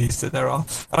opportunities that there are.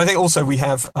 And I think also we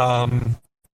have, I've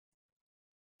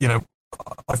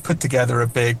put together a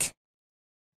big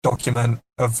document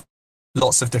of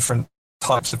lots of different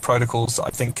types of protocols that I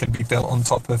think can be built on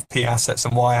top of P assets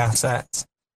and Y assets.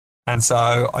 And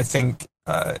so I think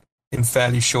in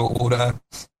fairly short order,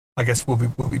 I guess we'll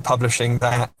be publishing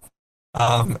that.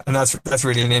 And that's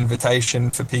really an invitation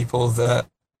for people that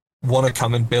want to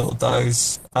come and build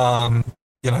those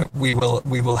we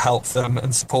will help them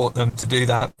and support them to do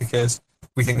that, because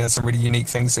we think there's some really unique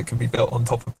things that can be built on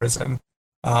top of Prism.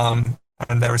 And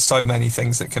there are so many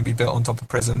things that can be built on top of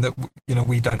Prism that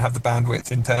we don't have the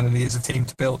bandwidth internally as a team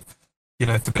to build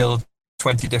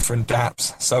 20 different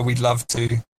dApps. So we'd love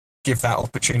to give that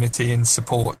opportunity and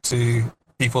support to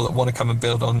people that want to come and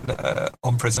build on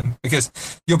Prism, because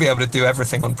you'll be able to do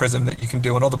everything on Prism that you can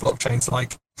do on other blockchains,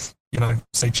 like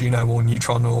say Juno or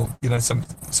Neutron, or some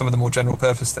of the more general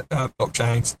purpose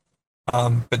blockchains.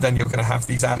 But then you're going to have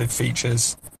these added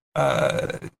features,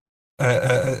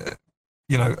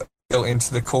 built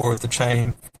into the core of the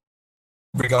chain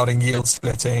regarding yield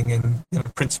splitting and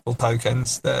principal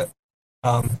tokens that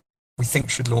we think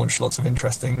should launch lots of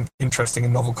interesting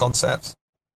and novel concepts.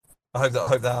 I hope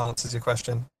that answers your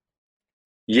question.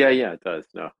 Yeah, it does.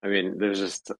 No, I mean, there's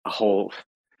just a whole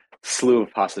slew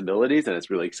of possibilities, and it's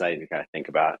really exciting to kind of think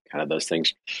about kind of those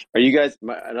things. Are you guys?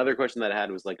 Another question that I had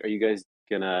was like, are you guys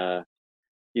gonna,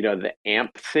 the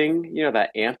AMP thing,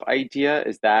 that AMP idea,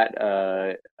 is that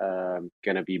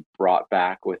gonna be brought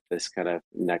back with this kind of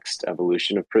next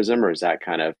evolution of Prism, or is that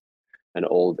kind of an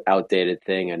old, outdated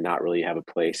thing and not really have a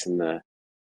place in the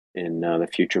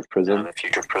future of Prism?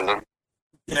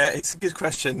 Yeah, it's a good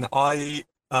question.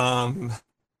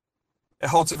 It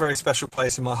holds a very special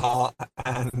place in my heart,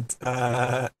 and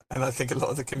I think a lot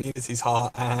of the community's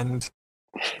heart, and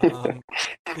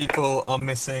people are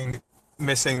missing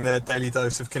their daily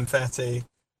dose of confetti.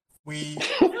 I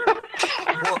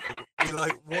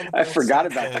forgot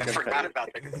about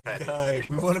the confetti.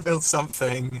 We want to build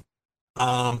something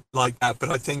like that, but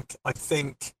I think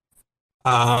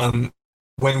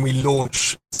when we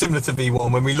launch, similar to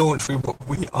V1, when we launch,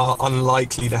 we are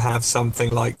unlikely to have something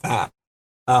like that.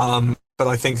 But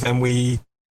I think then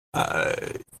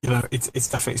it's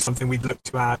definitely something we'd look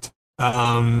to add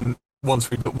once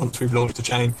we've launched the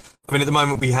chain. I mean, at the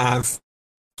moment we want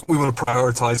to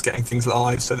prioritize getting things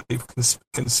live so that people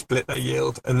can split their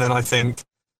yield, and then I think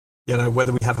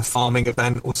whether we have a farming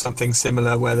event or something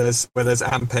similar where there's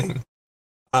amping,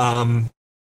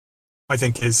 I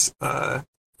think is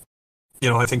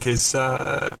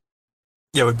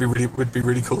would be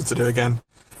really cool to do again.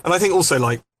 And I think also,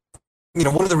 like,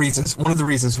 one of the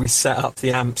reasons we set up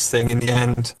the amps thing in the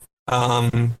end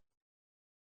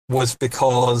was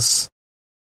because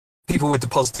people were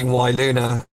depositing Y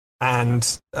Luna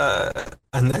and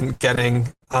then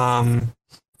getting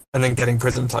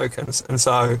Prism tokens, and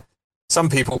so some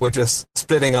people were just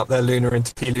splitting up their Luna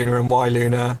into P Luna and Y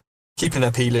Luna, keeping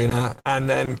their P Luna, and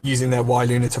then using their Y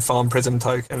Luna to farm Prism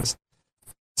tokens.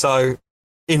 So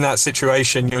in that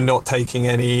situation, you're not taking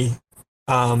any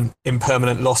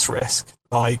impermanent loss risk.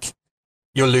 Like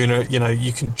your Luna,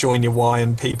 you can join your Y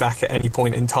and P back at any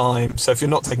point in time. So if you're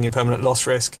not taking impermanent loss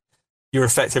risk, you're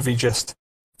effectively just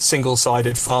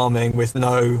single-sided farming with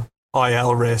no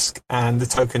IL risk, and the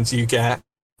tokens you get,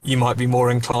 you might be more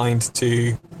inclined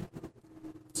to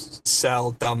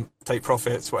sell, dump, take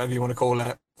profits, whatever you want to call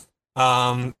it.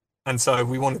 And so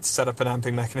we wanted to set up an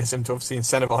amping mechanism to obviously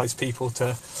incentivize people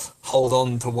to hold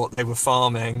on to what they were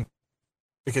farming,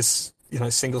 because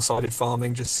single-sided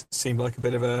farming just seemed like a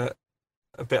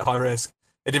bit high risk.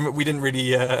 We didn't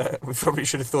really. We probably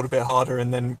should have thought a bit harder,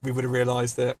 and then we would have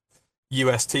realized that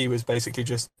UST was basically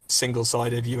just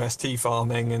single-sided UST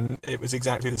farming, and it was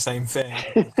exactly the same thing.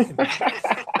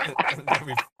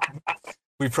 and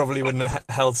we probably wouldn't have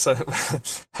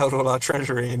held all our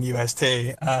treasury in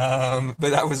UST. But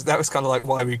that was kind of like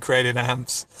why we created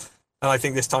amps. And I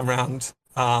think this time around,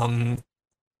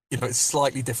 it's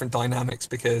slightly different dynamics,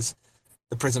 because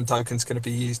the Prism token is going to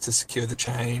be used to secure the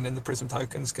chain, and the Prism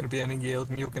token is going to be earning yield,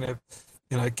 and you're going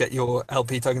to, get your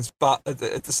LP tokens. But at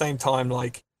the same time,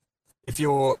 like, if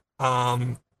you're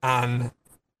an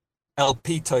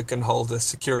LP token holder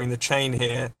securing the chain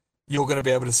here, you're going to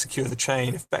be able to secure the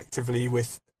chain effectively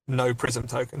with no Prism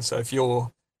token. So if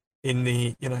you're in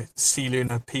the C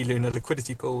Luna, P Luna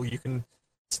liquidity pool, you can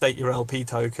stake your LP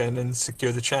token and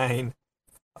secure the chain.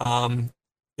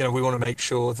 We want to make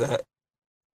sure that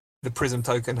the Prism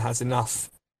token has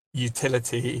enough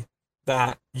utility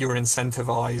that you're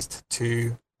incentivized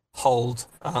to hold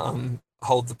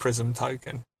the Prism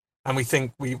token. And we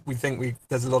think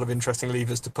there's a lot of interesting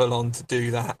levers to pull on to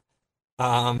do that.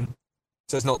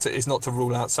 So it's not to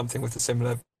rule out something with a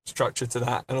similar structure to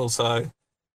that. And also,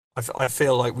 I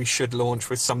feel like we should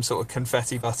launch with some sort of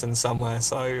confetti button somewhere.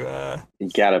 So you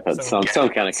gotta put some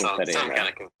kind of confetti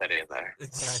in there.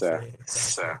 Exactly.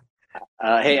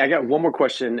 Hey, I got one more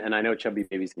question, and I know Chubby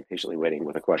Baby's been patiently waiting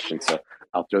with a question, so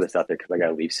I'll throw this out there because I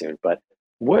gotta leave soon. But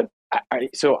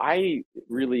so I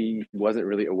really wasn't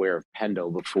really aware of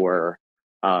Pendo before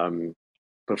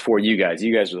before you guys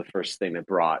were the first thing that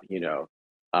brought,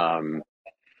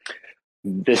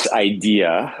 this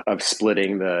idea of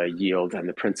splitting the yield and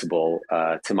the principal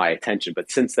to my attention.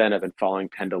 But since then, I've been following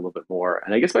Penda a little bit more.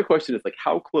 And I guess my question is, like,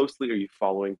 how closely are you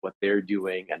following what they're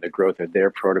doing and the growth of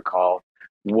their protocol?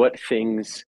 What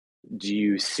things do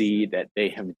you see that they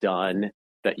have done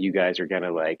that you guys are going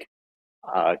to like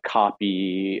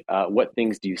copy? What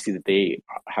things do you see that they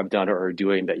have done or are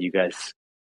doing that you guys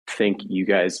think you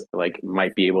guys like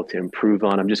might be able to improve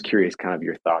on? I'm just curious, kind of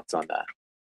your thoughts on that.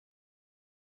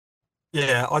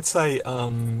 Yeah, I'd say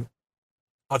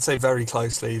very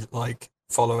closely, like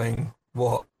following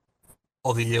what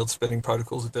other yield splitting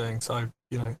protocols are doing. So,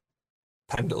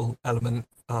 Pendle, Element,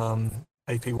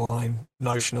 APY,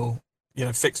 Notional,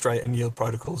 fixed rate and yield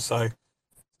protocols. So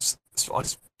I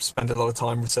spend a lot of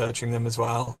time researching them as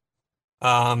well.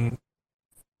 I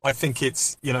think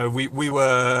it's, we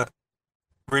were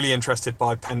really interested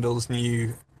by Pendle's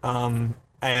new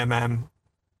AMM.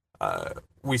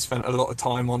 We spent a lot of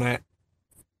time on it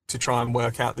to try and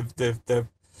work out the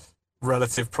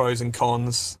relative pros and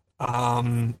cons,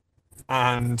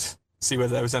 and see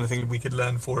whether there was anything we could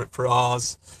learn for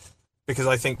ours. Because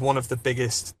I think one of the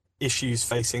biggest issues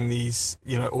facing these,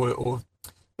 or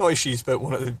not issues, but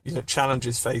one of the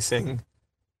challenges facing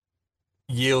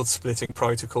yield splitting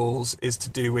protocols is to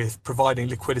do with providing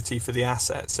liquidity for the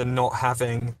assets and not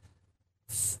having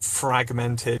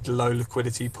fragmented low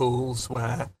liquidity pools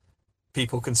where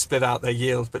people can split out their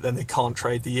yield, but then they can't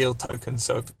trade the yield token,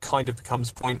 so it kind of becomes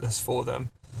pointless for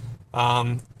them.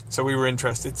 So we were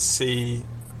interested to see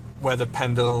whether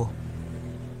Pendle,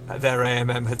 their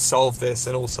AMM, had solved this,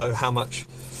 and also how much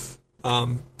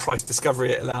price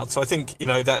discovery it allowed. So I think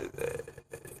that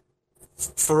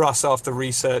for us, after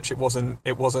research, it wasn't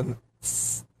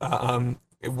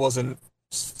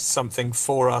something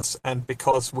for us, and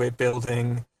because we're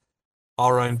building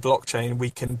our own blockchain, we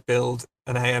can build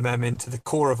an AMM into the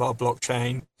core of our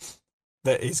blockchain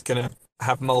that is going to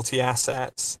have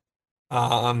multi-assets,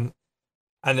 and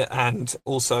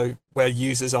also where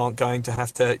users aren't going to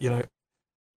have to,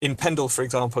 in Pendle, for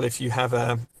example, if you have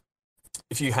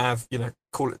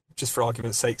call it, just for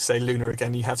argument's sake, say Luna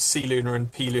again, you have C Luna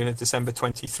and P Luna December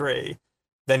 23,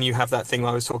 then you have that thing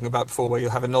I was talking about before where you'll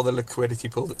have another liquidity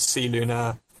pool that's C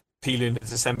Luna, P Luna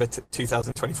December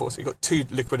 2024. So you've got two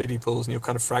liquidity pools and you're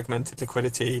kind of fragmented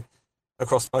liquidity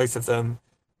across both of them.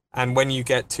 And when you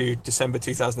get to December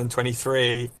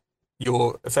 2023,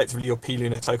 your P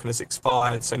Luna token has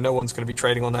expired, so no one's going to be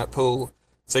trading on that pool.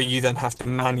 So you then have to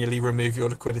manually remove your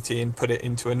liquidity and put it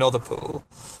into another pool.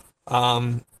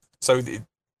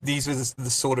 These were the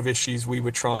sort of issues we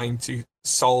were trying to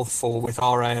solve for with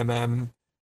our AMM,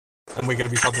 and we're going to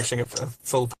be publishing a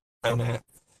full paper on it.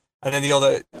 And then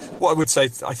what I would say,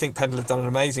 I think Pendle have done an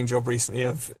amazing job recently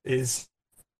is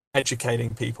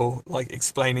educating people, like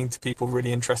explaining to people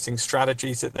really interesting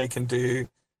strategies that they can do,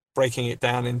 breaking it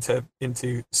down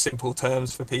into simple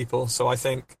terms for people. So I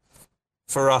think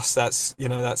for us, that's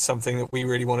something that we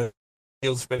really want to.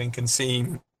 Yield splitting can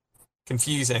seem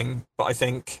confusing, but I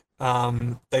think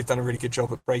they've done a really good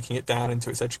job at breaking it down into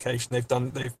its education. They've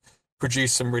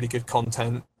produced some really good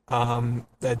content.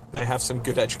 They have some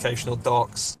good educational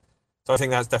docs. So I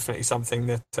think that's definitely something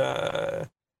that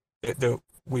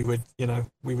we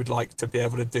would like to be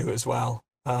able to do as well.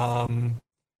 We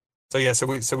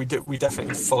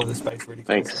definitely follow the space really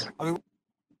closely. Thanks. I mean,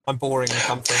 I'm boring. I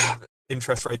come from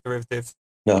interest rate derivative.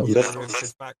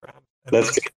 Let's background.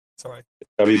 Sorry.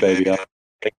 Chubby baby. Thank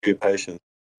you for your patience.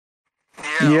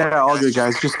 Yeah, all good,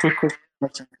 guys. Just quick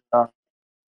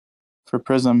for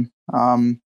Prism. Are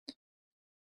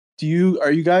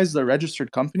you guys a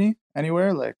registered company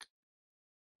anywhere? Like,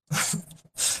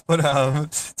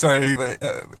 but sorry,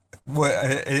 what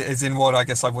is in what? I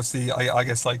guess like what's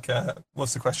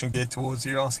the question geared towards?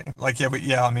 You're asking? Like,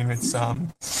 yeah, I mean it's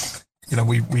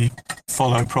we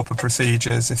follow proper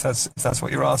procedures if that's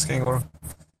what you're asking, or.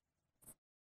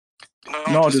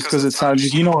 No, just because it sounds,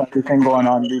 everything going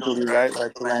on legally, right?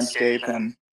 Like the landscape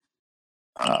and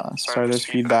sorry, there's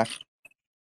feedback.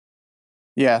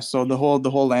 Yeah, so the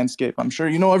whole landscape. I'm sure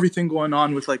everything going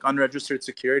on with like unregistered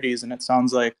securities, and it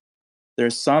sounds like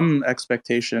there's some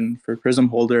expectation for Prism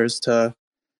holders to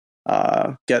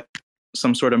get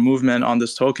some sort of movement on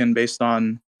this token based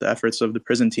on the efforts of the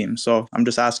Prism team. So I'm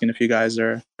just asking if you guys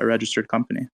are a registered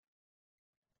company.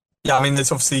 Yeah, I mean,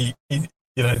 there's obviously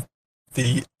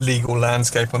the legal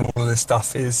landscape on all of this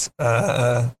stuff is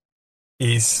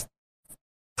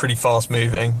pretty fast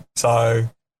moving. So,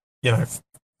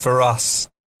 for us,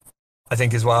 I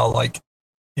think as well, like,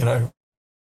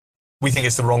 we think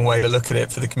it's the wrong way to look at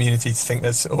it for the community to think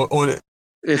there's, or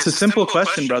It's a simple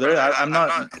question, brother. I'm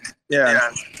not.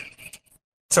 Yeah.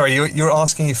 Sorry, you're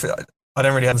asking if I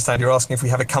don't really understand. You're asking if we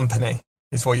have a company.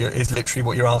 Is literally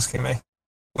what you're asking me,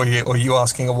 or are you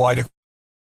asking a wider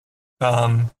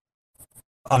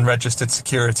unregistered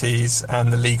securities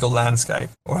and the legal landscape?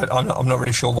 Or I'm not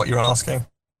really sure what you're asking.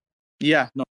 Yeah,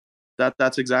 no,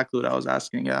 that's exactly what I was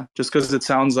asking. Yeah, just because it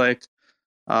sounds like,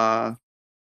 I'm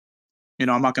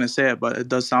not going to say it, but it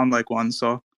does sound like one.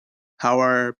 So, how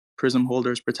are Prism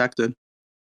holders protected,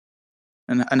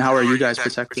 and how are you guys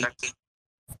protected?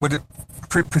 Would it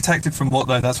protected from what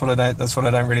though? That's what I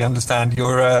don't really understand.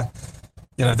 You're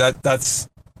that's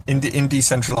in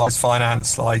decentralized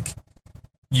finance, like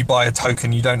you buy a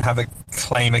token, you don't have a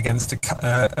claim against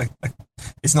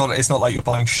it's not like you're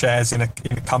buying shares in a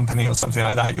company or something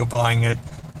like that. You're buying a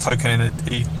token in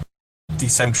a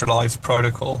decentralized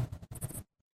protocol.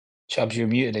 Chubbs, you're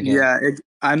muted again. Yeah,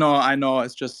 I know.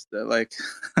 It's just like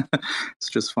it's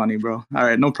just funny, bro. All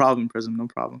right, no problem, Prism, no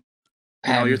problem.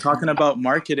 You're talking about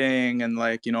marketing and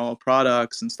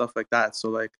products and stuff like that.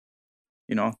 So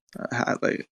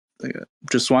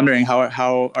just wondering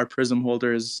how are Prism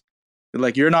holders,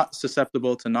 you're not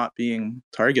susceptible to not being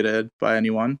targeted by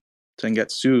anyone to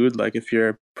get sued. Like if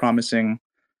you're promising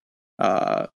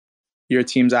your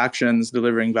team's actions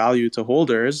delivering value to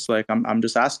holders, I'm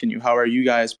just asking you, how are you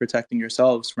guys protecting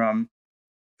yourselves from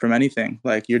anything?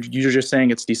 Like you're just saying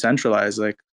it's decentralized.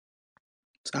 Like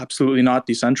it's absolutely not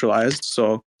decentralized.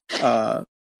 So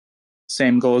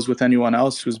same goes with anyone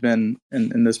else who's been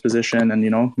in this position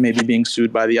and maybe being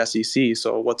sued by the SEC.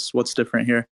 So what's different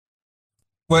here?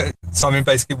 Well, so I mean,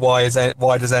 basically, why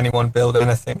does anyone build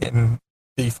anything in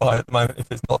DeFi at the moment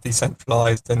if it's not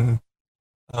decentralized? And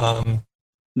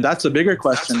that's a bigger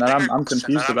question that I'm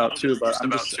confused about too. But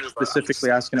I'm just specifically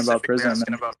asking about Prism.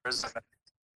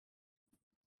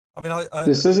 I mean,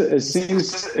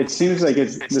 it seems like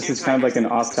this is kind of like an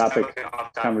off-topic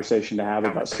conversation to have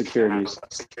about securities.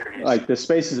 Like the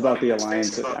space is about the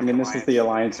alliance. I mean, this is the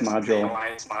alliance module.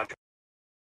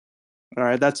 All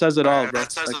right, that says it all, bro.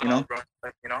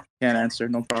 Can't answer,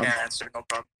 no problem.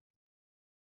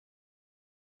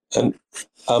 And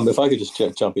if I could just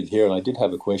jump in here, and I did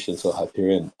have a question, so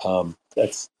Hyperion.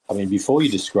 Before you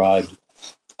described,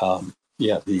 the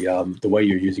way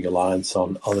you're using Alliance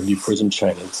on the new Prism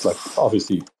chain, it's like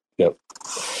obviously,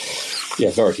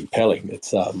 very compelling.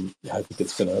 It's I think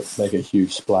it's going to make a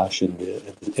huge splash in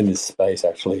this space.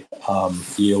 Actually,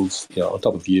 yields, on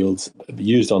top of yields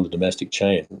used on the domestic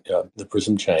chain, the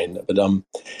Prism chain. But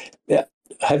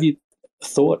have you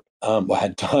thought or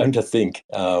had time to think?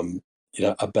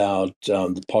 About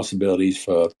the possibilities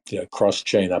for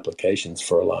cross-chain applications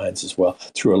for Alliance as well,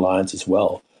 through Alliance as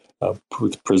well,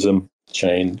 with Prism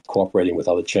chain cooperating with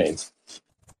other chains.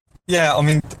 Yeah, I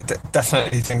mean,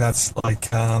 definitely think that's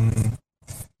like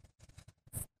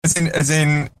as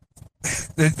in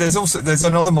there's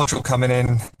another module coming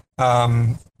in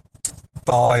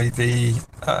by the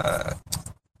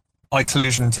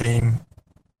iCollision team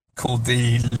called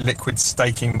the liquid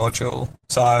staking module.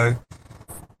 So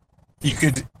you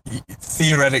could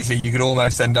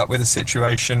almost end up with a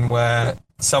situation where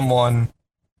someone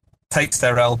takes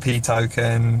their LP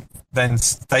token, then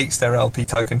stakes their LP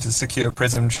token to secure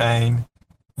Prism chain,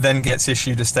 then gets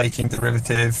issued a staking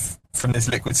derivative from this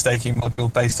liquid staking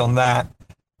module based on that,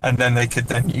 and then they could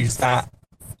then use that,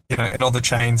 in other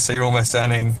chains. So you're almost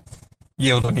earning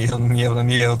yield on yield and yield on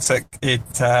yield. So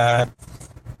I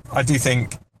do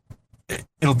think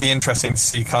it'll be interesting to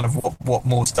see kind of what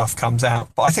more stuff comes out.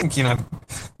 But I think,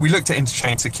 we looked at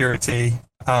interchain security,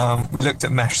 we looked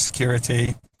at mesh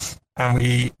security, and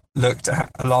we looked at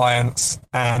Alliance,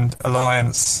 and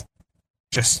Alliance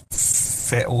just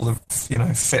fit all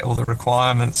the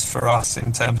requirements for us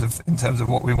in terms of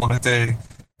what we want to do.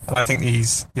 And I think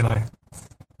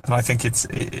it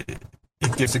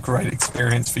gives a great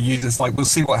experience for users. Like, we'll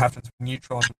see what happens with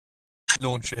Neutron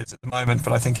launches at the moment,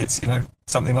 but I think it's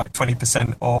something like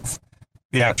 20% of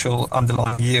the actual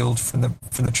underlying yield from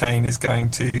the chain is going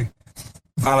to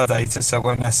validator, so it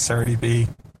won't necessarily be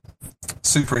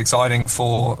super exciting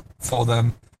for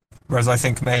them. Whereas I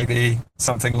think maybe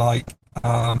something like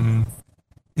the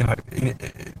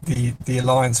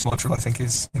Alliance module, I think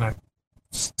is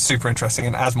super interesting,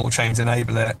 and as more chains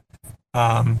enable it,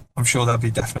 I'm sure there'll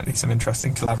be definitely some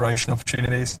interesting collaboration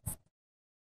opportunities.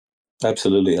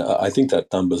 Absolutely. I think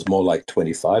that number's more like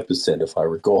 25%, if I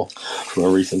recall, from a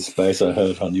recent space I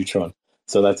heard on Neutron.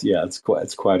 So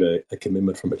it's quite a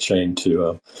commitment from a chain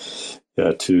to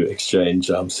exchange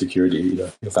security,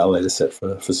 a validator set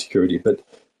for security. But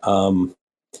what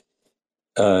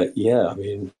do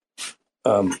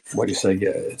you say?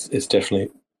 Yeah, it's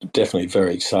definitely definitely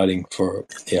very exciting for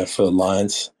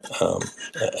Alliance,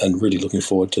 and really looking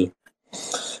forward to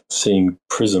seeing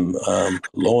Prism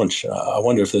launch. I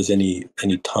wonder if there's any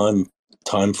time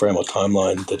frame or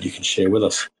timeline that you can share with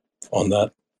us on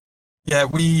that. Yeah,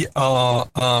 we are.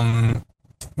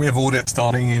 We have audit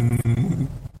starting in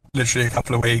literally a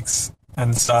couple of weeks,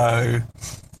 and so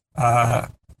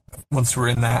once we're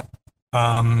in that,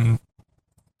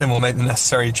 then we'll make the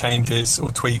necessary changes or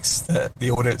tweaks that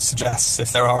the audit suggests,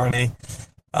 if there are any,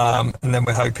 and then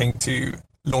we're hoping to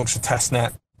launch a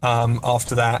testnet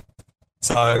after that.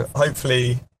 So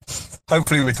hopefully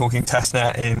we're talking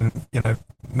testnet in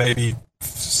maybe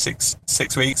six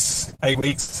weeks, 8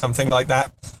 weeks, something like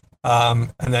that.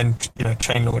 And then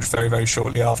chain launch very, very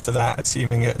shortly after that,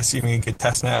 assuming a good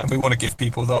testnet. And we want to give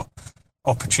people the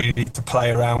opportunity to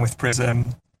play around with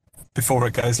Prism before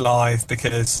it goes live,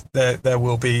 because there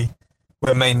will be,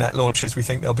 where mainnet launches, we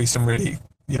think there'll be some really,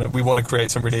 we want to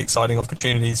create some really exciting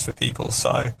opportunities for people.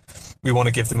 So we want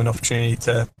to give them an opportunity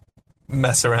to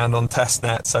mess around on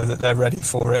testnet so that they're ready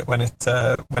for it when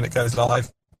it goes live.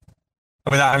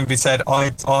 And with that having been said,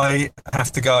 I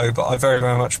have to go, but I very,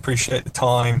 very much appreciate the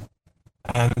time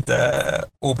and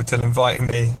Orbital inviting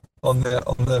me on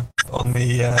the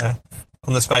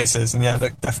spaces. And yeah,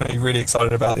 look, definitely really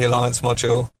excited about the Alliance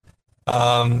module,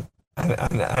 and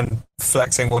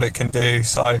flexing what it can do.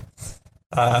 So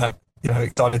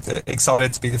excited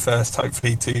to be the first,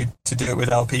 hopefully, to do it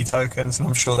with LP tokens, and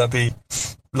I'm sure there'll be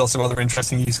lots of other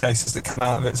interesting use cases that come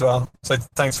out of it as well. So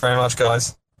thanks very much,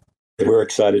 guys. We're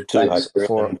excited too. Thanks for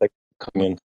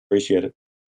coming in. Appreciate it.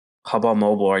 How about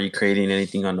mobile? Are you creating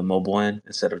anything on the mobile end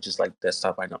instead of just like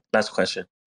desktop? I know. Last question.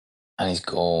 And he's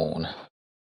gone.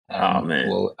 Oh man.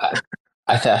 Well,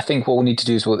 I think what we need to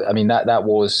do is, that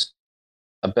was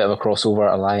a bit of a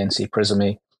crossover, Alliance Prism.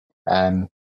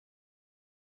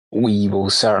 We will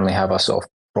certainly have a sort of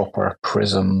proper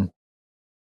Prism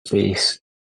base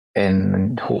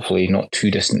in hopefully not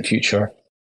too distant future,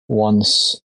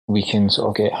 once we can sort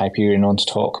of get Hyperion on to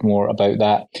talk more about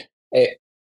that.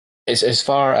 As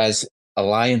far as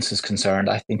Alliance is concerned,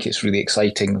 I think it's really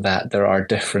exciting that there are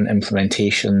different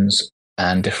implementations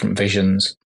and different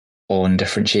visions on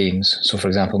different chains. So, for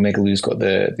example, Megaloo's got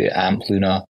the AMP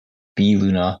Luna, B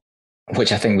Luna,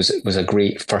 which I think was a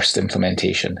great first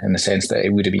implementation, in the sense that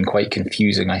it would have been quite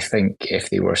confusing, I think, if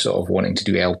they were sort of wanting to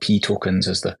do LP tokens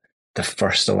as the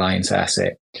first Alliance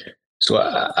asset. So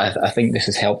I think this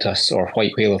has helped us, or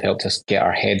White Whale have helped us get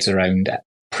our heads around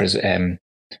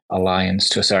Alliance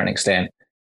to a certain extent.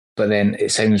 But then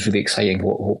it sounds really exciting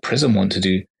what Prism want to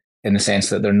do, in the sense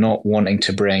that they're not wanting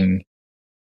to bring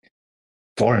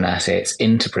foreign assets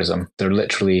into Prism. They're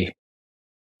literally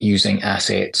using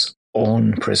assets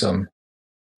on Prism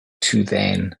to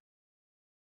then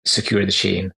secure the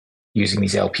chain using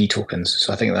these LP tokens.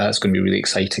 So I think that's going to be really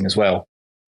exciting as well.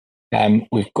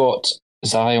 We've got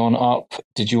Zion up.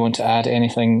 Did you want to add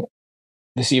anything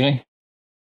this evening?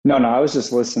 No, I was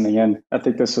just listening in. I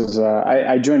think this was,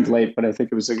 I joined late, but I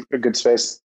think it was a good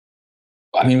space.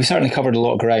 I mean, we certainly covered a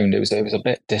lot of ground. It was a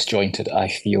bit disjointed, I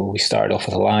feel. We started off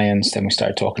with Alliance, then we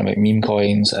started talking about meme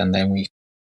coins, and then we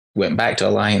went back to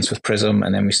Alliance with Prism,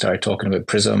 and then we started talking about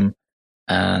Prism.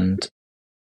 And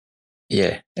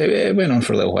yeah, it went on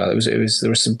for a little while. There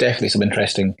was definitely some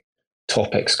interesting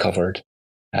topics covered.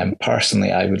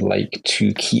 Personally, I would like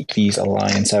to keep these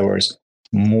Alliance hours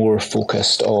more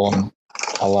focused on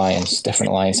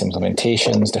different Alliance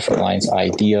implementations, different Alliance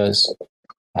ideas,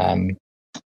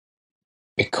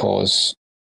 because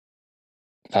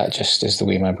that just is the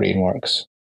way my brain works.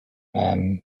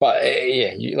 But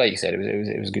yeah, like you said,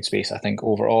 it was a good space, I think,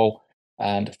 overall.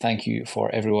 And thank you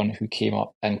for everyone who came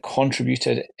up and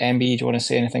contributed. MB, do you want to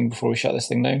say anything before we shut this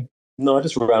thing down? No, I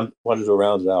just wanted to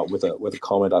round it out with a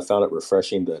comment. I found it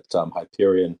refreshing that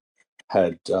Hyperion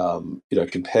had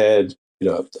compared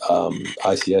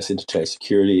ICS, interchain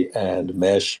security, and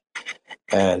mesh,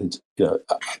 and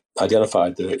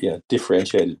identified the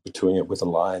differentiated between it with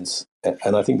Alliance,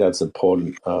 and I think that's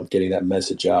important. Getting that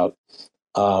message out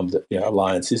that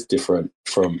Alliance is different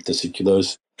from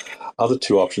those other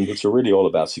two options, which are really all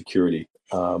about security,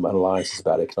 and Alliance is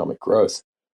about economic growth.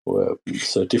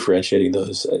 So differentiating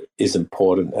those is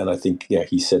important, and I think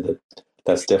he said that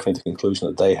that's definitely the conclusion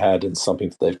that they had, and something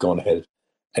that they've gone ahead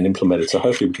and implemented. So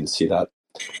hopefully we can see that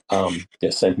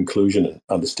same conclusion and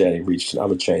understanding reached in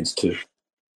other chains too.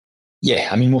 Yeah,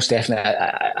 I mean, most definitely.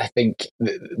 I think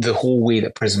the whole way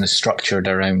that Prism is structured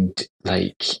around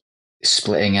like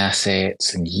splitting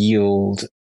assets and yield,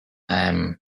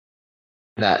 that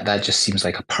just seems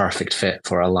like a perfect fit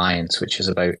for Alliance, which is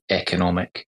about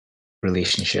economic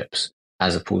relationships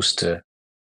as opposed to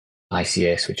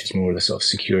ICS, which is more the sort of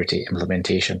security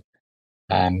implementation.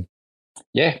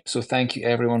 So thank you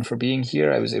everyone for being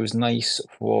here. It was nice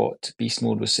what Beast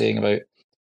Mode was saying about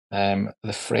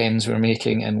the friends we're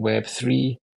making in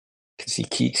Web3. You can see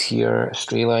Keeks here,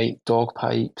 Straylite,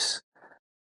 Dogpipes,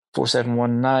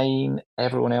 4719,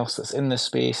 everyone else that's in this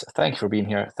space. Thank you for being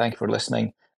here. Thank you for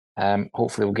listening.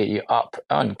 Hopefully we'll get you up,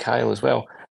 and Kyle as well.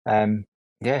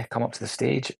 Come up to the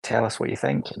stage, tell us what you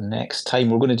think. Next time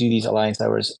we're going to do these Alliance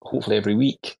Hours hopefully every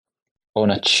week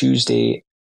on a Tuesday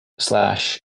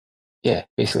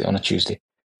basically on a Tuesday.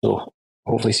 So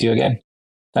hopefully see you again.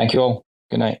 Thank you all.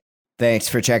 Good night. Thanks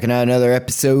for checking out another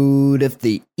episode of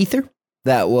The Ether.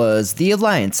 That was The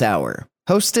Alliance Hour,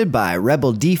 hosted by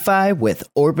Rebel DeFi with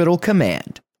Orbital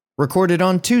Command. Recorded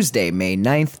on Tuesday, May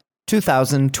 9th,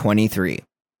 2023.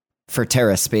 For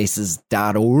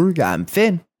TerraSpaces.org, I'm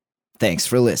Finn. Thanks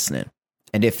for listening.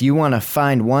 And if you want to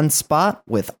find one spot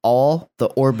with all the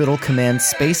Orbital Command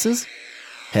spaces,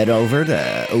 head over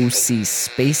to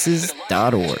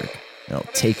ocspaces.org. It'll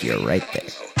take you right there.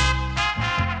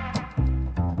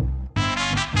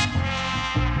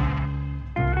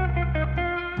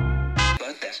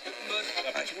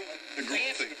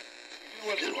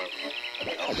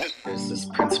 There's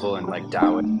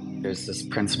this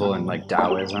principle in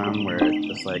Taoism where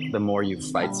it's like the more you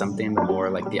fight something, the more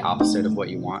like the opposite of what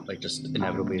you want, like just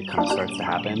inevitably kind of starts to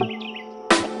happen.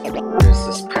 There's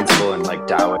this principle in like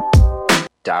Taoism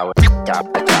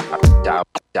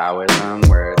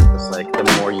where it's like the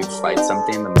more you fight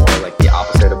something, the more like the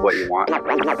opposite of what you want,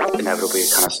 inevitably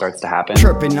it kind of starts to happen.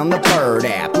 Chirping on the Bird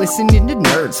app, listening to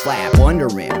nerds flap,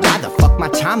 wondering why the fuck my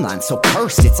timeline's so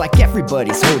cursed. It's like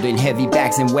everybody's holding heavy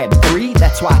bags in Web3.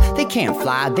 That's why they can't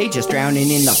fly, they just drowning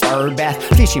in the bird bath,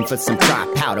 fishing for some dry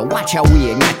powder. Watch how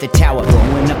we ignite the tower,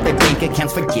 blowing up their bank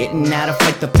accounts, forgetting how to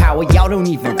fight the power. Y'all don't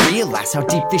even realize how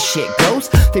deep this shit goes.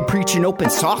 They preach an open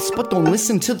source, but don't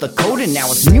listen to the code. And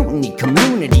now it's mutiny,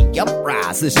 community,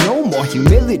 uprise. There's no more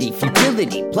humility,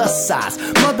 futility, plus size.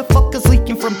 Motherfuckers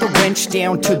leaking from the wrench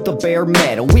down to the bare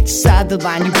metal. Which side the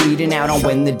line you bleeding out on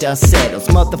when the dust settles?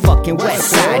 Motherfucking west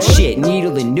side shit,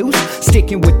 needle and noose.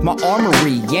 Sticking with my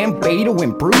armory, and Beto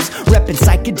and Bruce. Reppin'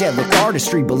 psychedelic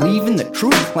artistry, believing the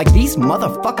truth. Like these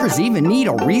motherfuckers even need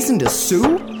a reason to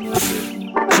sue?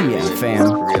 GM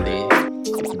fam. Really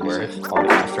worth all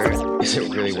the effort? Is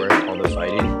it really worth all the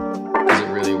fighting? Is it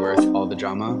really worth all the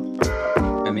drama?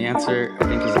 And the answer, I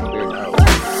think, is a clear no.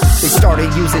 They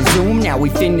started using Zoom, now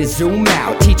we finna zoom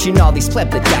out. Teaching all these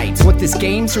plebiscites what this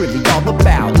game's really all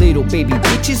about. Little baby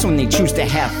bitches when they choose to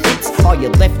have fits. All you're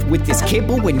left with is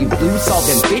kibble when you lose all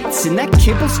them bits. And that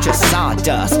kibble's just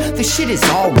sawdust, the shit is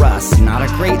all rust. Not a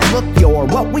great look, you're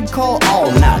what we'd call all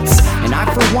nuts. And I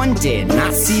for one did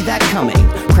not see that coming.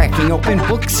 Cracking open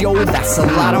books, yo, that's a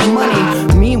lot of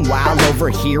money. Meanwhile, over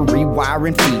here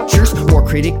rewiring features. More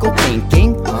critical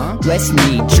thinking, less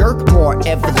knee-jerk. More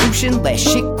evolution, less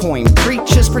shitcoin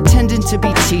preachers pretending to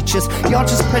be teachers. Y'all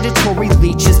just predatory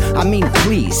leeches. I mean,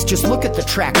 please, just look at the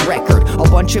track record. A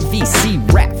bunch of VC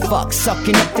rap fucks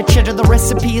sucking up the cheddar. The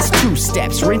recipe is 2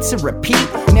 steps, rinse and repeat.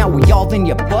 Now we all in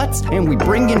your butts and we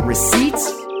bring in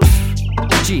receipts.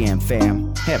 GM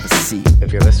fam, have a seat.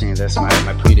 If you're listening to this, my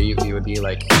plea to you would be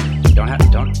like, don't have to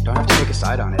take a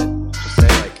side on it. Just say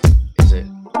like, is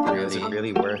it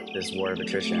really worth this war of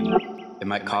attrition? It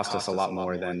might cost us a lot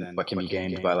more than what can be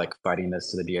gained by like fighting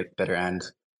this to the bitter end.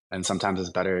 And sometimes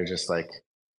it's better to just like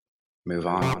move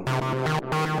on.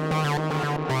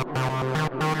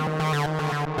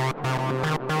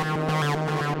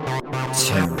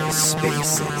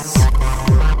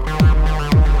 TerraSpaces.